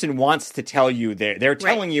the person wants to tell you, they're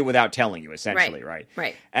telling you without telling you, essentially, right?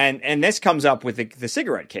 Right. And this comes up with the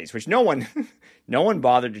cigarette case, which no one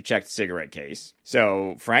bothered to check the cigarette case.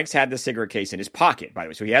 So Frank's had the cigarette case in his pocket, by the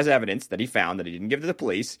way. So he has evidence that he found that he didn't give to the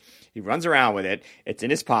police. He runs around with it. It's in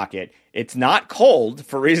his pocket. It's not cold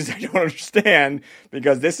for reasons I don't understand,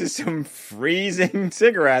 because this is some freezing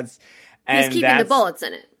cigarettes. He's keeping the bullets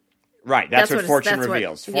in it. Right. That's what Fortune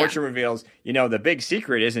reveals. Fortune reveals, you know, the big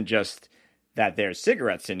secret isn't just that there's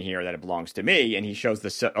cigarettes in here, that it belongs to me. And he shows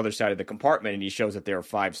the other side of the compartment, and he shows that there are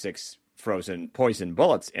 5-6 frozen poison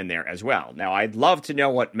bullets in there as well. Now, I'd love to know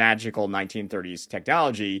what magical 1930s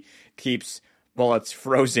technology keeps bullets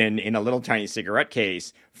frozen in a little tiny cigarette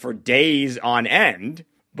case for days on end.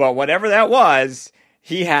 But whatever that was,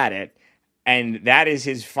 he had it. And that is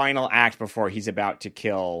his final act before he's about to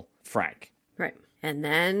kill Frank. Right. And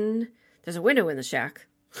then there's a window in the shack.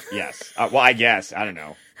 Yes. Well, I guess. I don't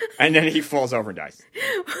know. And then he falls over and dies.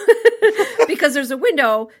 Because there's a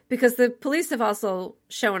window, because the police have also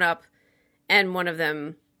shown up, and one of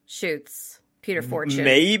them shoots Peter Fortune.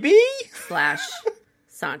 Maybe? /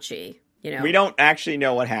 Sanchi. You know. We don't actually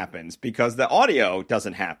know what happens because the audio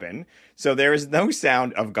doesn't happen. So there is no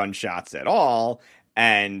sound of gunshots at all.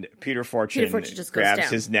 And Peter Fortune just grabs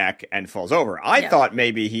his neck and falls over. I thought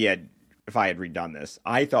maybe he had, if I had redone this,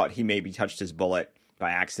 I thought he maybe touched his bullet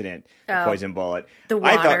by accident, the poison bullet. The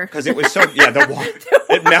water. I thought, because it was so, the water.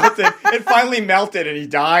 It melted. It finally melted and he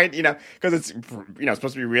died, because it's,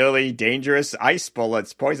 supposed to be really dangerous ice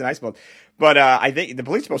bullets, poison ice bullets. But I think the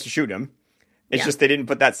police are supposed to shoot him. It's just they didn't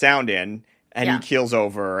put that sound in, and he keels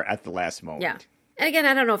over at the last moment. Yeah. And again,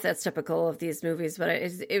 I don't know if that's typical of these movies, but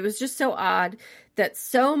it was just so odd that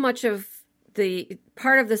so much of the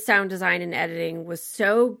part of the sound design and editing was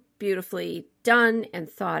so beautifully done and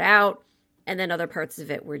thought out, and then other parts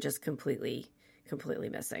of it were just completely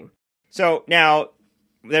missing. So now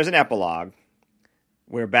there's an epilogue.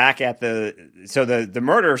 We're back at the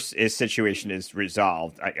murder situation is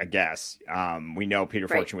resolved, I guess. We know Peter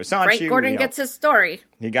Fortune was Sanchi. Frank Gordon gets his story.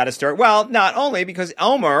 He got his story. Well, not only because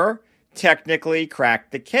Elmer technically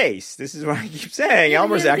cracked the case. This is what I keep saying.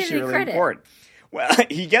 Elmer's actually really important. Well,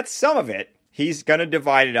 he gets some of it. He's going to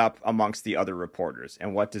divide it up amongst the other reporters.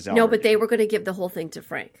 And what does Elmer do? They were going to give the whole thing to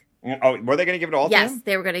Frank. Oh, were they going to give it all to him? Yes,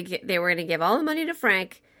 they were going to give all the money to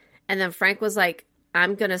Frank. And then Frank was like,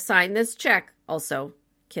 I'm going to sign this check. Also,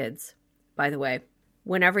 kids, by the way,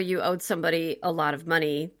 whenever you owed somebody a lot of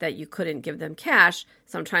money that you couldn't give them cash,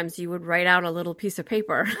 sometimes you would write out a little piece of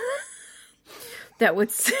paper that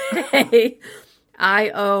would say,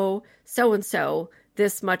 I owe so-and-so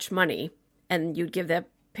this much money. And you'd give that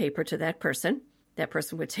paper to that person. That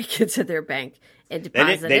person would take it to their bank and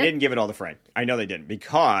deposit it. They didn't give it all to Frank. I know they didn't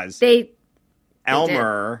because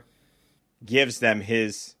Elmer gives them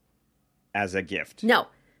his as a gift. No.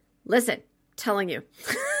 Listen, telling you.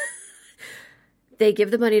 They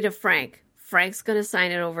give the money to Frank. Frank's going to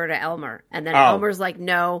sign it over to Elmer. And then Elmer's like,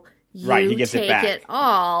 no, you take it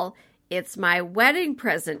all. It's my wedding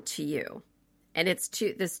present to you. And it's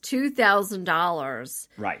this $2,000.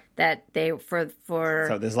 Right. That they, for.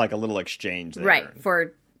 So there's like a little exchange there. Right.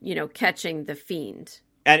 For, catching the fiend.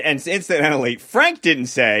 And incidentally, Frank didn't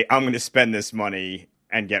say, I'm going to spend this money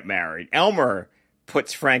and get married. Elmer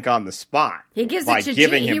puts Frank on the spot. He gives it to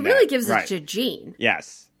Gene. He really gives it to Gene.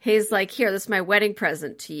 Yes. He's like, here, this is my wedding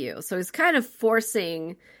present to you. So he's kind of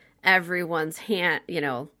forcing everyone's hand,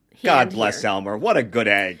 God bless Elmer. What a good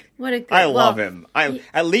egg. I love him.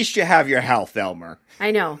 At least you have your health, Elmer.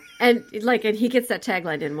 I know. And he gets that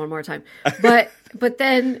tagline in one more time. But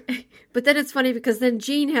then it's funny because then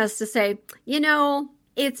Gene has to say,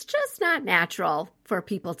 it's just not natural for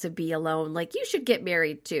people to be alone. Like, you should get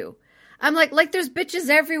married too. I'm like there's bitches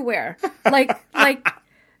everywhere.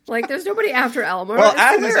 Like there's nobody after Elmer. Well,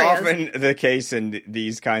 as is often the case in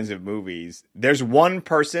these kinds of movies, there's one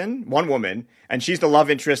woman, and she's the love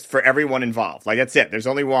interest for everyone involved. Like, that's it. There's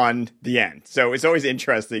only one, the end. So it's always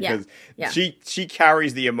interesting because she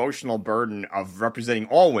carries the emotional burden of representing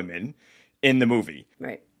all women in the movie.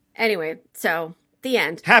 Right. Anyway, so the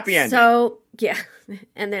end. Happy ending. So, yeah.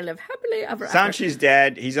 And they live happily ever after. Sanchi's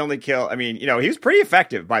dead. He's only killed, he was pretty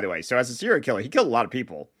effective, by the way. So as a serial killer, he killed a lot of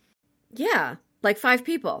people. Yeah. Like 5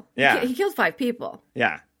 people. Yeah. He killed 5 people.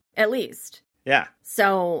 Yeah. At least. Yeah.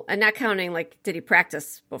 So, and not counting, did he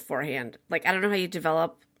practice beforehand? I don't know how you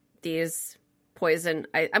develop these poison,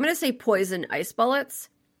 I'm going to say poison ice bullets,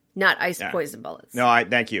 not poison bullets. No,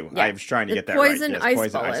 thank you. Yeah. I was trying to get that poison right.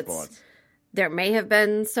 Yes, ice bullets. There may have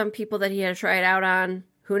been some people that he had to try it out on.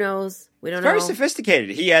 Who knows? We don't know. Very sophisticated.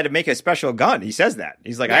 He had to make a special gun. He says that.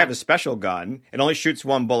 He's like, I have a special gun. It only shoots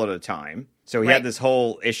 1 bullet at a time. So he had this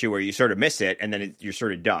whole issue where you sort of miss it, and then you're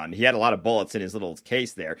sort of done. He had a lot of bullets in his little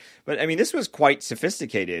case there. But, this was quite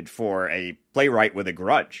sophisticated for a playwright with a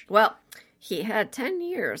grudge. Well, he had 10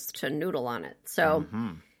 years to noodle on it. So,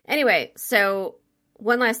 Anyway, so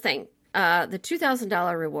one last thing. The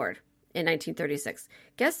 $2,000 reward in 1936.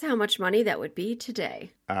 Guess how much money that would be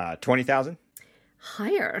today? $20,000?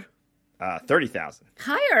 Higher. $30,000.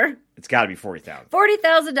 Higher. It's got to be $40,000.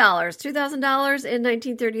 $40,000. $2,000 in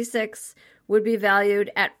 1936 would be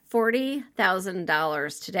valued at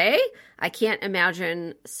 $40,000 today. I can't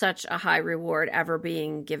imagine such a high reward ever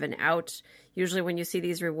being given out. Usually when you see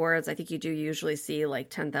these rewards, I think you do usually see like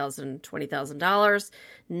 $10,000, $20,000,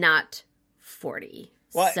 not 40.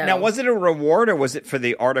 Well, now, was it a reward or was it for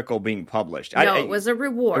the article being published? No, it was a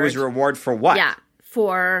reward. It was a reward for what? Yeah,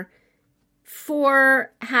 for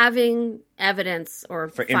for having evidence or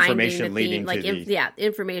For finding information the leading thief, to the...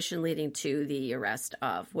 information leading to the arrest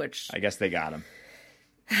of, which I guess they got him.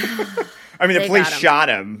 I mean, the They police got him. shot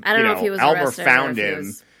him. I don't know if he was Elmer arrested or found if he him.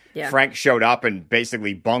 was- yeah. Frank showed up and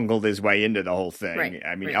basically bungled his way into the whole thing. Right,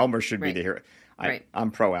 I mean, right, Elmer should be right, the hero. right.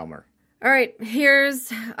 I'm pro Elmer. All right,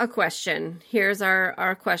 here's a question. Here's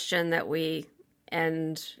our question that we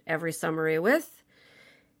end every summary with.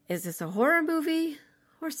 Is this a horror movie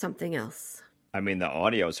or something else? I mean, the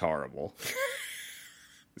audio's horrible.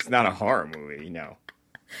 It's not a horror movie, no.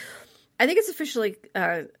 I think it's officially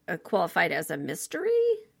qualified as a mystery.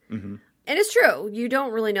 Mm-hmm. And it's true. You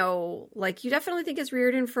don't really know. Like, you definitely think it's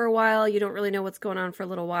Reardon for a while. You don't really know what's going on for a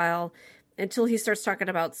little while until he starts talking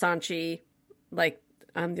about Sanchi. Like,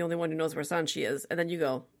 I'm the only one who knows where Sanchi is. And then you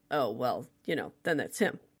go, oh, well, then that's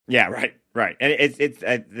him. Yeah, right. And it's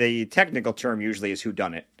the technical term usually is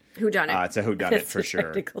whodunit. Whodunit. It's a whodunit for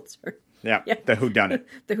sure. Technical term. Yeah, the whodunit.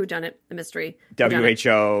 The whodunit, the mystery. WHODUNNIT,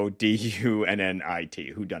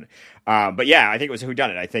 whodunit. But yeah, I think it was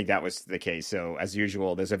whodunit. I think that was the case. So as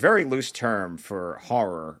usual, there's a very loose term for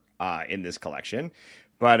horror in this collection.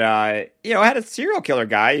 But I had a serial killer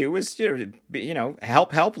guy who was,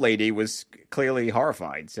 help lady was clearly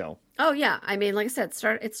horrified. So Oh yeah, I mean, like I said,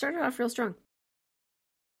 it started off real strong.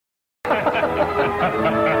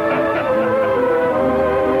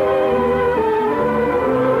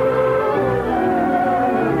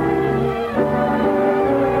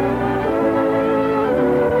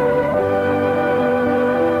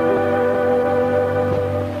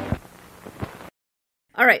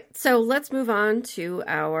 All right, so let's move on to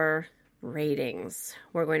our ratings.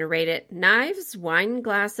 We're going to rate it knives, wine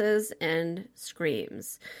glasses, and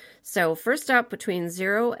screams. So first up, between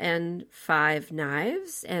 0 and 5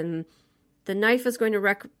 knives, and the knife is going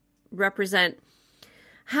to represent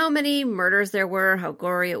how many murders there were, how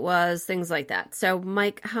gory it was, things like that. So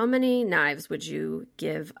Mike, how many knives would you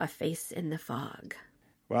give A Face in the Fog?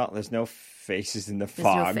 Well, there's no faces in the There's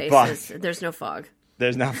fog. no But faces. There's no fog.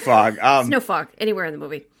 there's no fog. There's no fog anywhere in the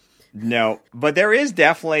movie. No, but there is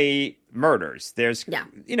definitely murders. There's,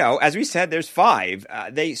 as we said, there's 5.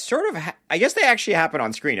 They sort of, I guess they actually happen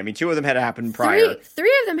on screen. I mean, 2 of them had happened prior.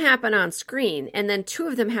 Three of them happen on screen, and then 2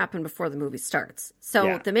 of them happen before the movie starts.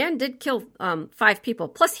 So the man did kill 5 people.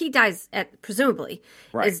 Plus, he dies presumably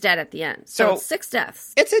is dead at the end. So it's 6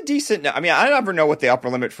 deaths. It's a decent. I mean, I never know what the upper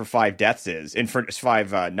limit for 5 deaths is, and for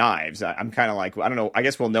 5 knives. I'm kind of like, I don't know. I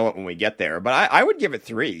guess we'll know it when we get there. But I would give it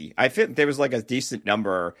 3. I think there was like a decent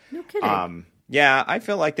number. No kidding. Yeah, I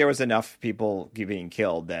feel like there was enough people being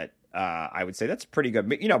killed that I would say that's pretty good.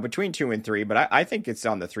 Between 2 and 3, but I think it's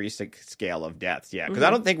on the 3 scale of deaths. Yeah, because I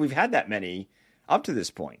don't think we've had that many up to this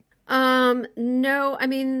point. No, I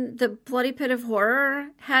mean, the Bloody Pit of Horror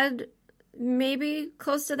had maybe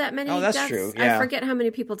close to that many Oh, that's deaths. true. Yeah. I forget how many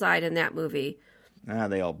people died in that movie.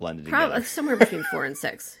 They all blended Probably together. somewhere between 4 and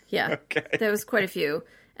 6. Yeah, Okay. There was quite a few,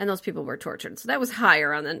 and those people were tortured. So that was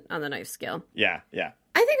higher on the knife scale. Yeah.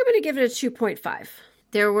 I think I'm going to give it a 2.5.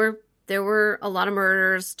 There were a lot of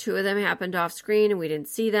murders. 2 of them happened off screen and we didn't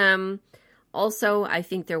see them. Also, I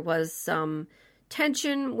think there was some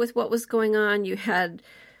tension with what was going on. You had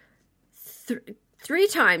 3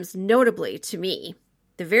 times, notably to me,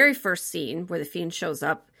 the very first scene where the Fiend shows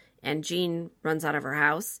up and Jean runs out of her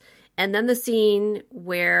house. And then the scene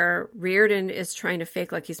where Reardon is trying to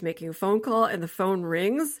fake like he's making a phone call and the phone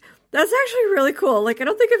rings. That's actually really cool. Like, I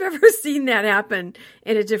don't think I've ever seen that happen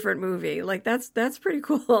in a different movie. Like, that's pretty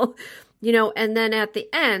cool. And then at the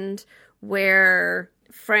end where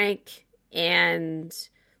Frank and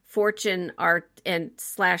Fortune /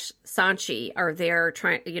 Sanchi are there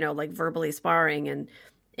trying, like verbally sparring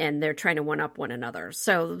and they're trying to one up one another.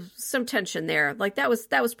 So some tension there. Like, that was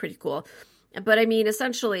pretty cool. But I mean,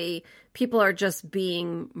 essentially, people are just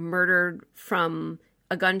being murdered from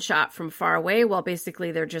a gunshot from far away while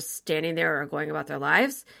basically they're just standing there or going about their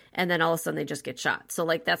lives. And then all of a sudden they just get shot. So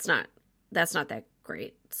like, that's not that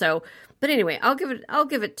great. So, but anyway, I'll give it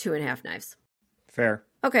 2.5 knives. Fair.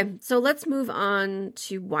 Okay. So let's move on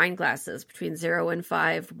to wine glasses, between 0 and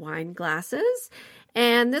 5 wine glasses.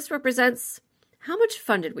 And this represents how much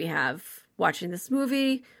fun did we have watching this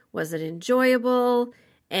movie? Was it enjoyable?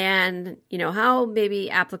 And, how maybe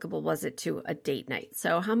applicable was it to a date night?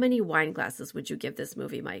 So how many wine glasses would you give this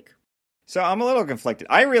movie, Mike? So I'm a little conflicted.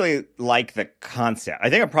 I really like the concept. I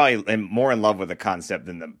think I probably am more in love with the concept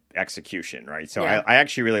than the execution, right? So Yeah. I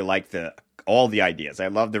actually really like all the ideas. I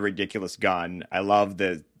love the ridiculous gun. I love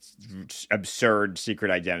the absurd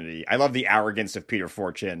secret identity. I love the arrogance of Peter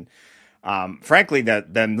Fortune. Frankly,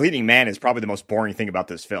 the leading man is probably the most boring thing about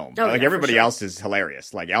this film. Oh, like yeah, everybody for sure. else is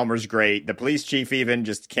hilarious. Like Elmer's great. The police chief even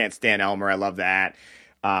just can't stand Elmer. I love that.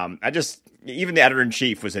 Even the editor in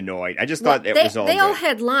chief was annoyed. I just thought it was all. They all good.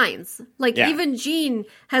 had lines. Like Yeah. even Jean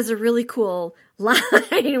has a really cool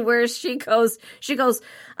line where she goes,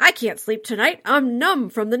 "I can't sleep tonight. I'm numb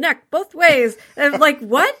from the neck both ways." And I'm like,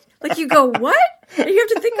 what? Like you go, what? And you have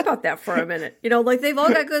to think about that for a minute. Like they've all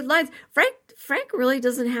got good lines. Frank really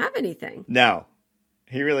doesn't have anything. No,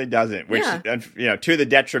 he really doesn't. Which to the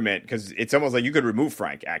detriment, because it's almost like you could remove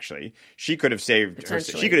Frank. Actually, she could have saved her.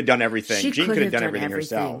 She could have done everything. Jean could have done everything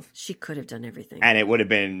herself. She could have done everything, and it would have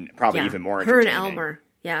been probably even more. Her and entertaining. Elmer.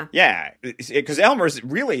 Yeah. Yeah, because Elmer's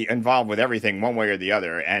really involved with everything one way or the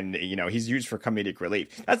other, and he's used for comedic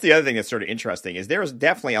relief. That's the other thing that's sort of interesting is there's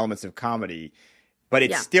definitely elements of comedy, but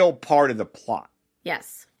it's still part of the plot.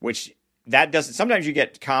 Yes. Which that doesn't. Sometimes you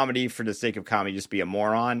get comedy for the sake of comedy, just be a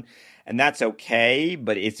moron, and that's okay.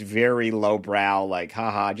 But it's very lowbrow, like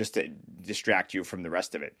haha, just to distract you from the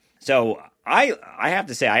rest of it. So I have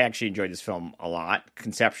to say I actually enjoyed this film a lot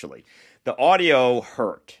conceptually. The audio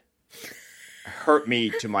hurt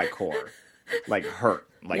me to my core, like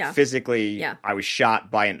physically. Yeah. I was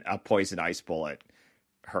shot by a poison ice bullet.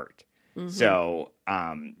 Hurt. Mm-hmm. So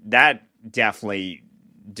that definitely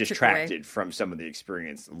distracted from some of the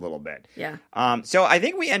experience a little bit. Yeah. So I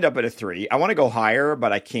think we end up at a 3. I want to go higher,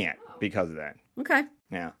 but I can't because of that. Okay.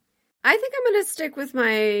 Yeah. I think I'm going to stick with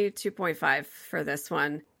my 2.5 for this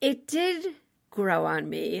one. It did grow on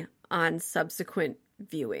me on subsequent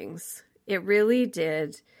viewings. It really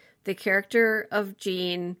did. The character of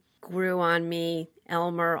Jean grew on me.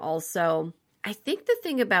 Elmer also. I think the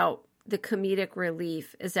thing about the comedic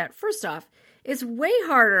relief is that, first off, it's way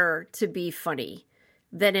harder to be funny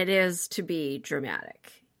than it is to be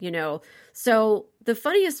dramatic, So the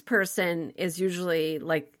funniest person is usually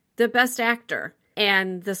like the best actor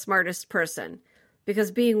and the smartest person,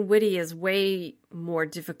 because being witty is way more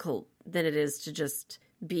difficult than it is to just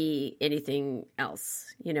be anything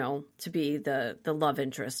else, to be the love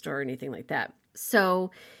interest or anything like that.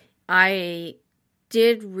 So I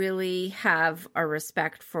did really have a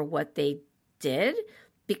respect for what they did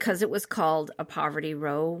because it was called a Poverty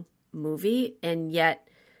Row movie, and yet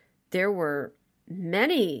there were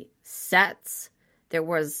many sets. There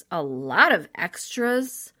was a lot of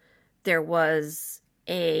extras. There was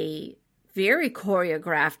a very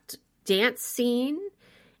choreographed dance scene,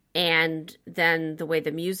 and then the way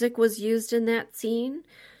the music was used in that scene.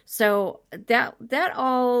 So that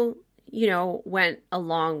all, went a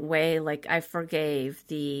long way. Like I forgave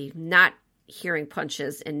the not hearing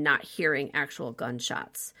punches and not hearing actual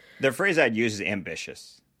gunshots. The phrase I'd use is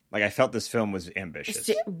ambitious. Like I felt this film was ambitious.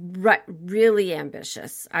 Right, really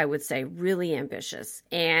ambitious, I would say, really ambitious.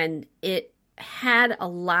 And it had a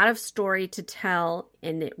lot of story to tell,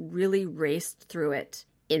 and it really raced through it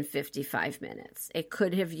in 55 minutes. It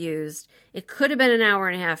could have been an hour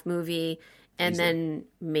and a half movie, and then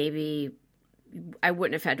maybe I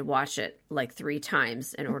wouldn't have had to watch it like 3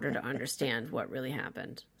 times in order to understand what really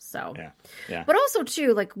happened. So, yeah. But also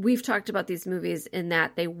too, like we've talked about these movies in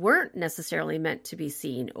that they weren't necessarily meant to be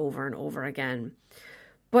seen over and over again.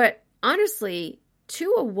 But honestly,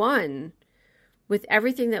 201, with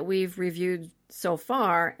everything that we've reviewed so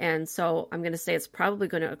far, and so I'm going to say it's probably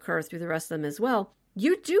going to occur through the rest of them as well,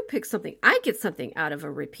 you do pick something. I get something out of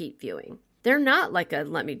a repeat viewing. They're not like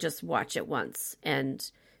let me just watch it once and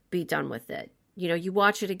be done with it. You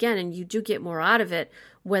watch it again and you do get more out of it,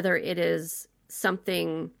 whether it is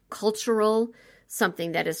something cultural,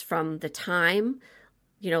 something that is from the time,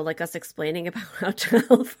 like us explaining about how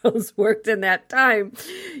telephones worked in that time,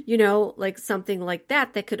 like something like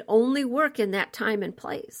that could only work in that time and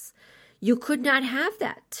place. You could not have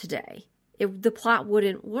that today. The plot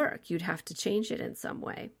wouldn't work. You'd have to change it in some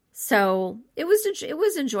way. So it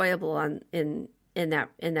was enjoyable in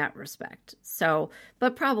that respect. So,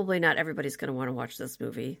 but probably not everybody's going to want to watch this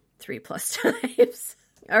movie 3+ times.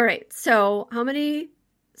 All right. So how many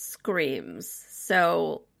screams?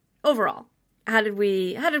 So overall, how did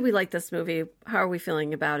we like this movie? How are we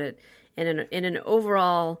feeling about it in an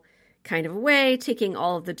overall kind of way, taking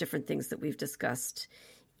all of the different things that we've discussed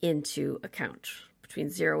into account between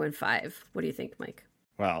 0 and 5? What do you think, Mike?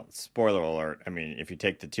 Well, spoiler alert. I mean, if you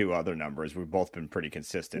take the 2 other numbers, we've both been pretty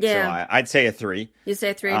consistent. Yeah. So I'd say a 3. You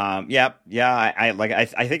say a 3? Yeah.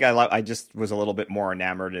 I think I just was a little bit more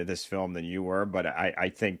enamored of this film than you were, but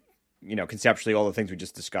I think, conceptually, all the things we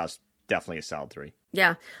just discussed, definitely a solid 3.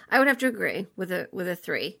 Yeah, I would have to agree with a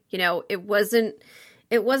 3. It wasn't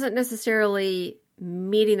necessarily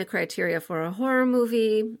meeting the criteria for a horror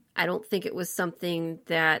movie. I don't think it was something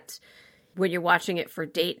that, when you're watching it for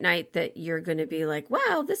date night that you're going to be like,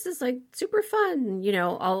 wow, this is like super fun,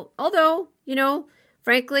 although,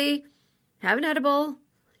 frankly, have an edible,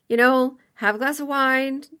 have a glass of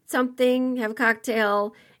wine, something, have a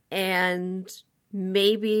cocktail, and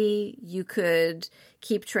maybe you could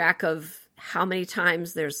keep track of how many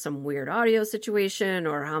times there's some weird audio situation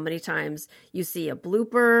or how many times you see a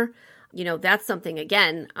blooper. That's something,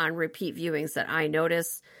 again, on repeat viewings that I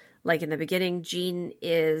notice. Like in the beginning, Jean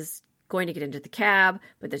is going to get into the cab,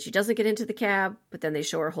 but then she doesn't get into the cab, but then they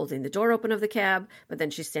show her holding the door open of the cab, but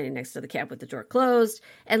then she's standing next to the cab with the door closed.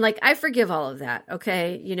 And I forgive all of that,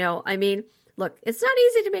 okay? Look, it's not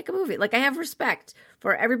easy to make a movie. I have respect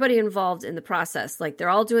for everybody involved in the process. They're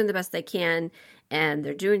all doing the best they can, and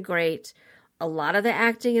they're doing great. A lot of the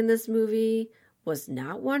acting in this movie was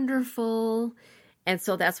not wonderful. And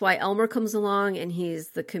so that's why Elmer comes along, and he's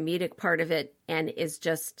the comedic part of it, and is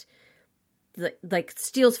just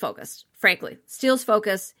steals focus, frankly. Steals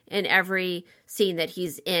focus in every scene that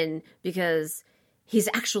he's in because he's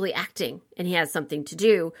actually acting and he has something to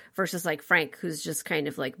do versus Frank, who's just kind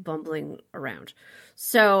of bumbling around.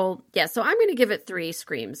 So yeah, so I'm going to give it 3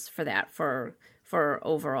 screams for that for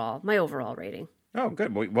my overall rating. Oh,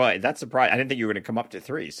 good. Well, that's surprising. I didn't think you were going to come up to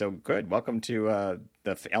 3. So good. Welcome to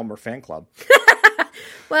the Elmer fan club.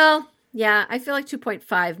 Well, yeah, I feel like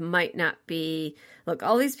 2.5 might not be. Look,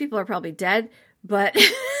 all these people are probably dead, but but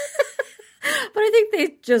I think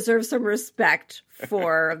they deserve some respect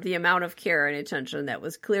for the amount of care and attention that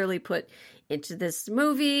was clearly put into this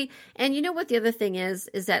movie. And you know what the other thing is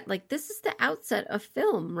that this is the outset of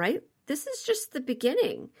film, right? This is just the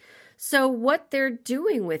beginning. So what they're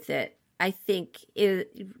doing with it, I think, is,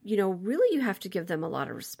 really you have to give them a lot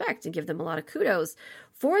of respect and give them a lot of kudos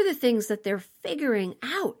for the things that they're figuring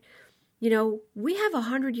out. We have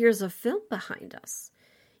 100 years of film behind us.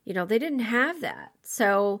 They didn't have that.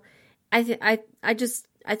 So I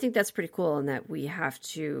think that's pretty cool, and that we have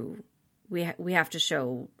to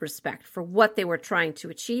show respect for what they were trying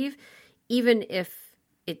to achieve, even if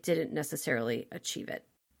it didn't necessarily achieve it.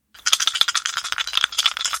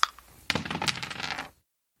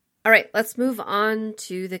 All right, let's move on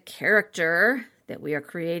to the character that we are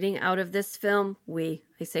creating out of this film. I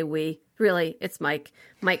say we, really, it's Mike.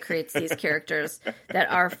 Mike creates these characters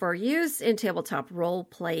that are for use in tabletop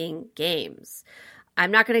role-playing games.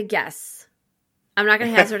 I'm not going to guess. I'm not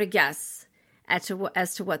going to hazard a guess as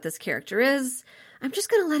to what this character is. I'm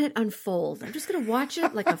just going to let it unfold. I'm just going to watch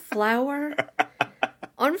it like a flower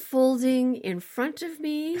unfolding in front of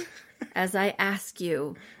me as I ask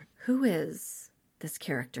you, who is this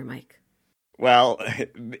character, Mike? Well,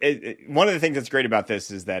 one of the things that's great about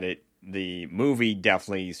this is that the movie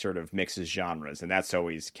definitely sort of mixes genres, and that's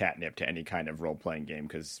always catnip to any kind of role-playing game,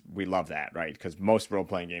 because we love that, right? Because most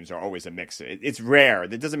role-playing games are always a mix. It's rare.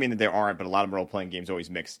 That doesn't mean that there aren't, but a lot of role-playing games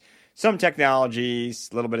always mix some technologies,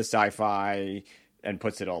 a little bit of sci-fi, and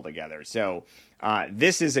puts it all together. So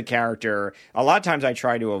this is a character. A lot of times I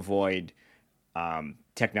try to avoid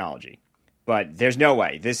technology, but there's no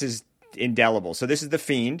way. This is indelible. So this is the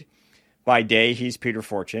Fiend. By day, he's Peter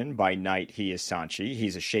Fortune. By night, he is Sanchi.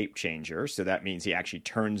 He's a shape changer, so that means he actually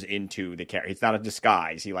turns into the character. It's not a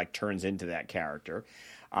disguise. He turns into that character.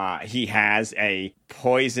 He has a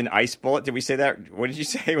poison ice bullet. Did we say that? What did you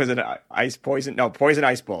say? Was it an ice poison? No, poison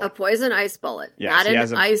ice bullet. A poison ice bullet, yes, not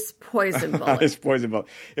an ice poison bullet. Ice poison bullet.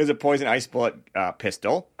 It was a poison ice bullet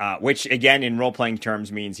pistol, which again, in role-playing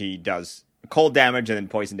terms, means he does cold damage and then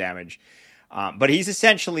poison damage. But he's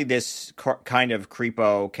essentially this kind of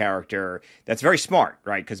creepo character that's very smart,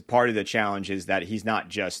 right? Because part of the challenge is that he's not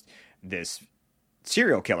just this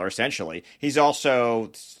serial killer, essentially. He's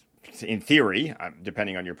also, in theory,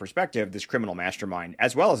 depending on your perspective, this criminal mastermind,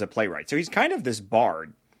 as well as a playwright. So he's kind of this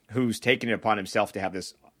bard who's taken it upon himself to have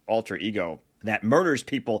this alter ego that murders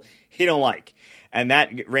people he don't like. And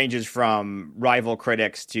that ranges from rival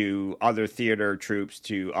critics to other theater troupes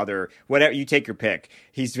to other, whatever, you take your pick.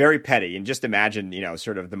 He's very petty. And just imagine,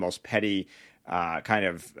 sort of the most petty kind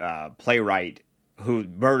of playwright who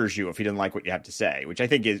murders you if he doesn't like what you have to say, which I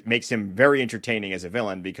think makes him very entertaining as a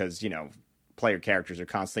villain because, player characters are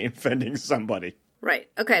constantly offending somebody. Right.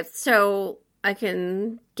 Okay. So I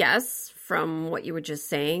can guess from what you were just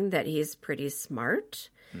saying that he's pretty smart.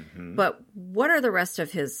 Mm-hmm. But what are the rest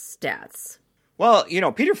of his stats? Well,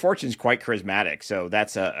 Peter Fortune's quite charismatic, so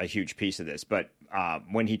that's a huge piece of this. But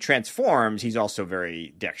when he transforms, he's also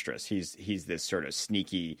very dexterous. He's this sort of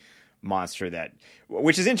sneaky monster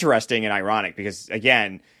which is interesting and ironic because,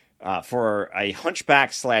 again, for a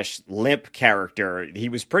hunchback / limp character, he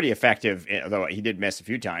was pretty effective, although he did miss a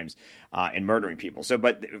few times in murdering people. So,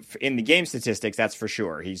 but in the game statistics, that's for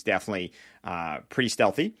sure. He's definitely pretty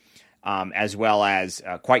stealthy. as well as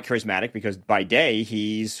quite charismatic, because by day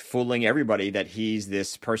he's fooling everybody that he's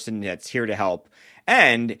this person that's here to help.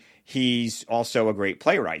 And he's also a great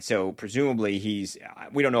playwright. So presumably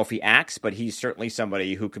we don't know if he acts, but he's certainly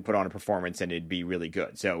somebody who could put on a performance and it'd be really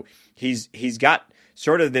good. So he's got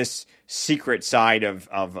sort of this secret side of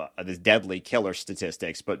this deadly killer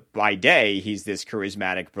statistics, but by day he's this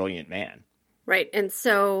charismatic, brilliant man. Right. And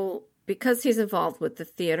so because he's involved with the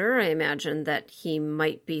theater, I imagine that he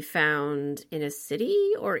might be found in a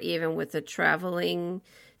city or even with a traveling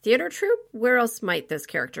theater troupe. Where else might this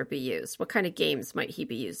character be used? What kind of games might he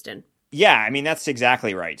be used in? Yeah, I mean, that's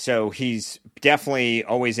exactly right. So he's definitely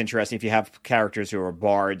always interesting. If you have characters who are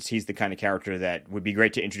bards, he's the kind of character that would be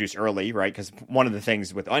great to introduce early, right? Because one of the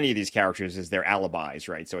things with any of these characters is their alibis,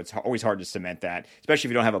 right? So it's always hard to cement that, especially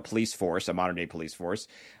if you don't have a police force, a modern-day police force.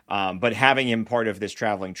 But having him part of this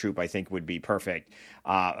traveling troupe, I think, would be perfect.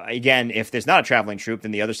 Again, if there's not a traveling troupe,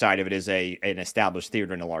 then the other side of it is an established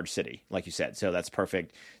theater in a large city, like you said. So that's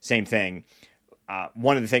perfect. Same thing.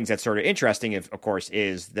 One of the things that's sort of interesting, of course,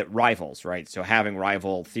 is that rivals, right? So having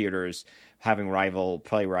rival theaters, having rival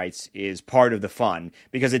playwrights is part of the fun,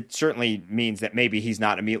 because it certainly means that maybe he's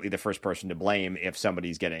not immediately the first person to blame if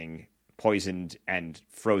somebody's getting poisoned and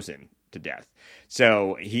frozen to death.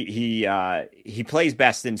 So he plays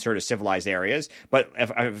best in sort of civilized areas, but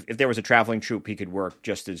if there was a traveling troupe, he could work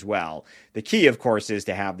just as well. The key, of course, is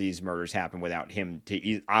to have these murders happen without him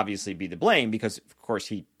to obviously be the blame, because of course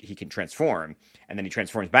he can transform, and then he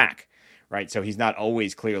transforms back, right? So he's not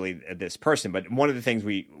always clearly this person. But one of the things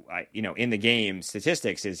in the game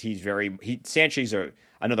statistics is Sanshi's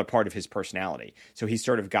another part of his personality. So he's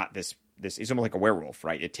sort of got this. He's almost like a werewolf,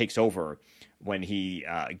 right? It takes over when he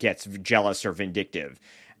gets jealous or vindictive.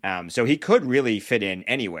 So he could really fit in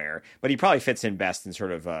anywhere, but he probably fits in best in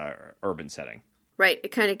sort of urban setting. Right. It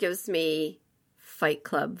kind of gives me Fight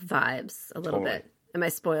Club vibes a little bit. Am I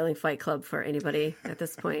spoiling Fight Club for anybody at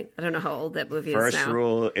this point? I don't know how old that movie is now. First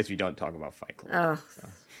rule is we don't talk about Fight Club. Oh,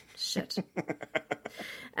 shit.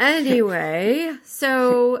 Anyway,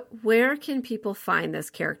 so where can people find this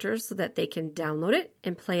character so that they can download it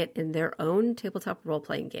and play it in their own tabletop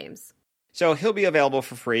role-playing games? So he'll be available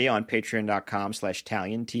for free on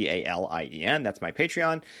patreon.com/Talien, Talien. That's my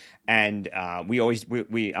Patreon. And I'm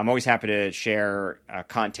always happy to share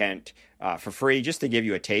content for free just to give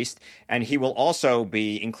you a taste. And he will also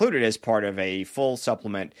be included as part of a full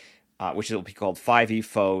supplement, which will be called 5e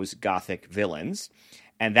Foes Gothic Villains.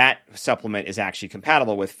 And that supplement is actually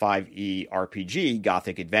compatible with 5e RPG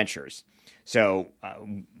Gothic Adventures. So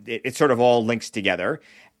it sort of all links together.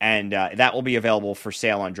 And that will be available for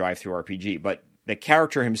sale on DriveThruRPG. But the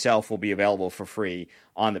character himself will be available for free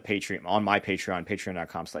on my Patreon,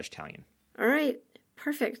 patreon.com/Talien. All right.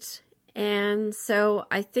 Perfect. And so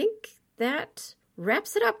I think that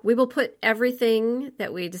wraps it up. We will put everything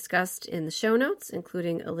that we discussed in the show notes,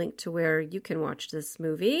 including a link to where you can watch this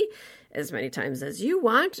movie as many times as you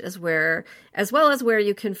want, as well as where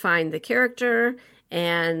you can find the character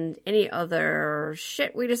and any other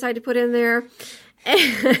shit we decide to put in there.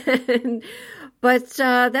 But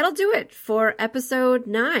that'll do it for episode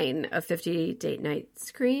 9 of 50 Date Night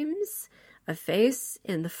Screams, A Face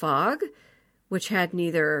in the Fog, which had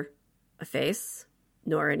neither a face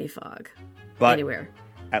nor any fog. But anywhere.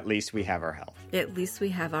 At least we have our health. At least we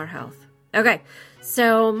have our health. Okay,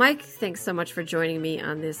 so Mike, thanks so much for joining me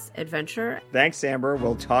on this adventure. Thanks, Amber.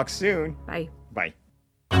 We'll talk soon. Bye. Bye.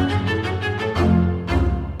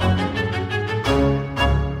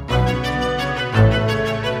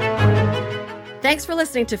 Thanks for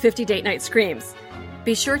listening to 50 Date Night Screams.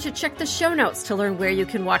 Be sure to check the show notes to learn where you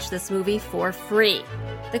can watch this movie for free.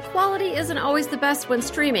 The quality isn't always the best when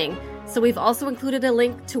streaming, so we've also included a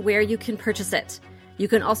link to where you can purchase it. You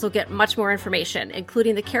can also get much more information,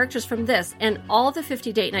 including the characters from this and all the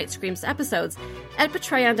 50 Date Night Screams episodes at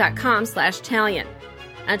patreon.com/Talien.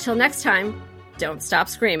 Until next time, don't stop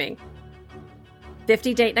screaming.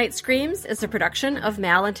 50 Date Night Screams is a production of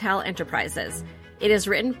Mal and Tal Enterprises. It is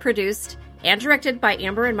written, produced, and directed by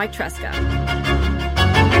Amber and Mike Tresca.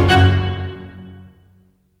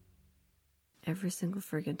 Every single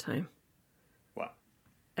friggin' time. What?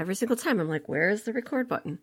 Every single time I'm like, where is the record button?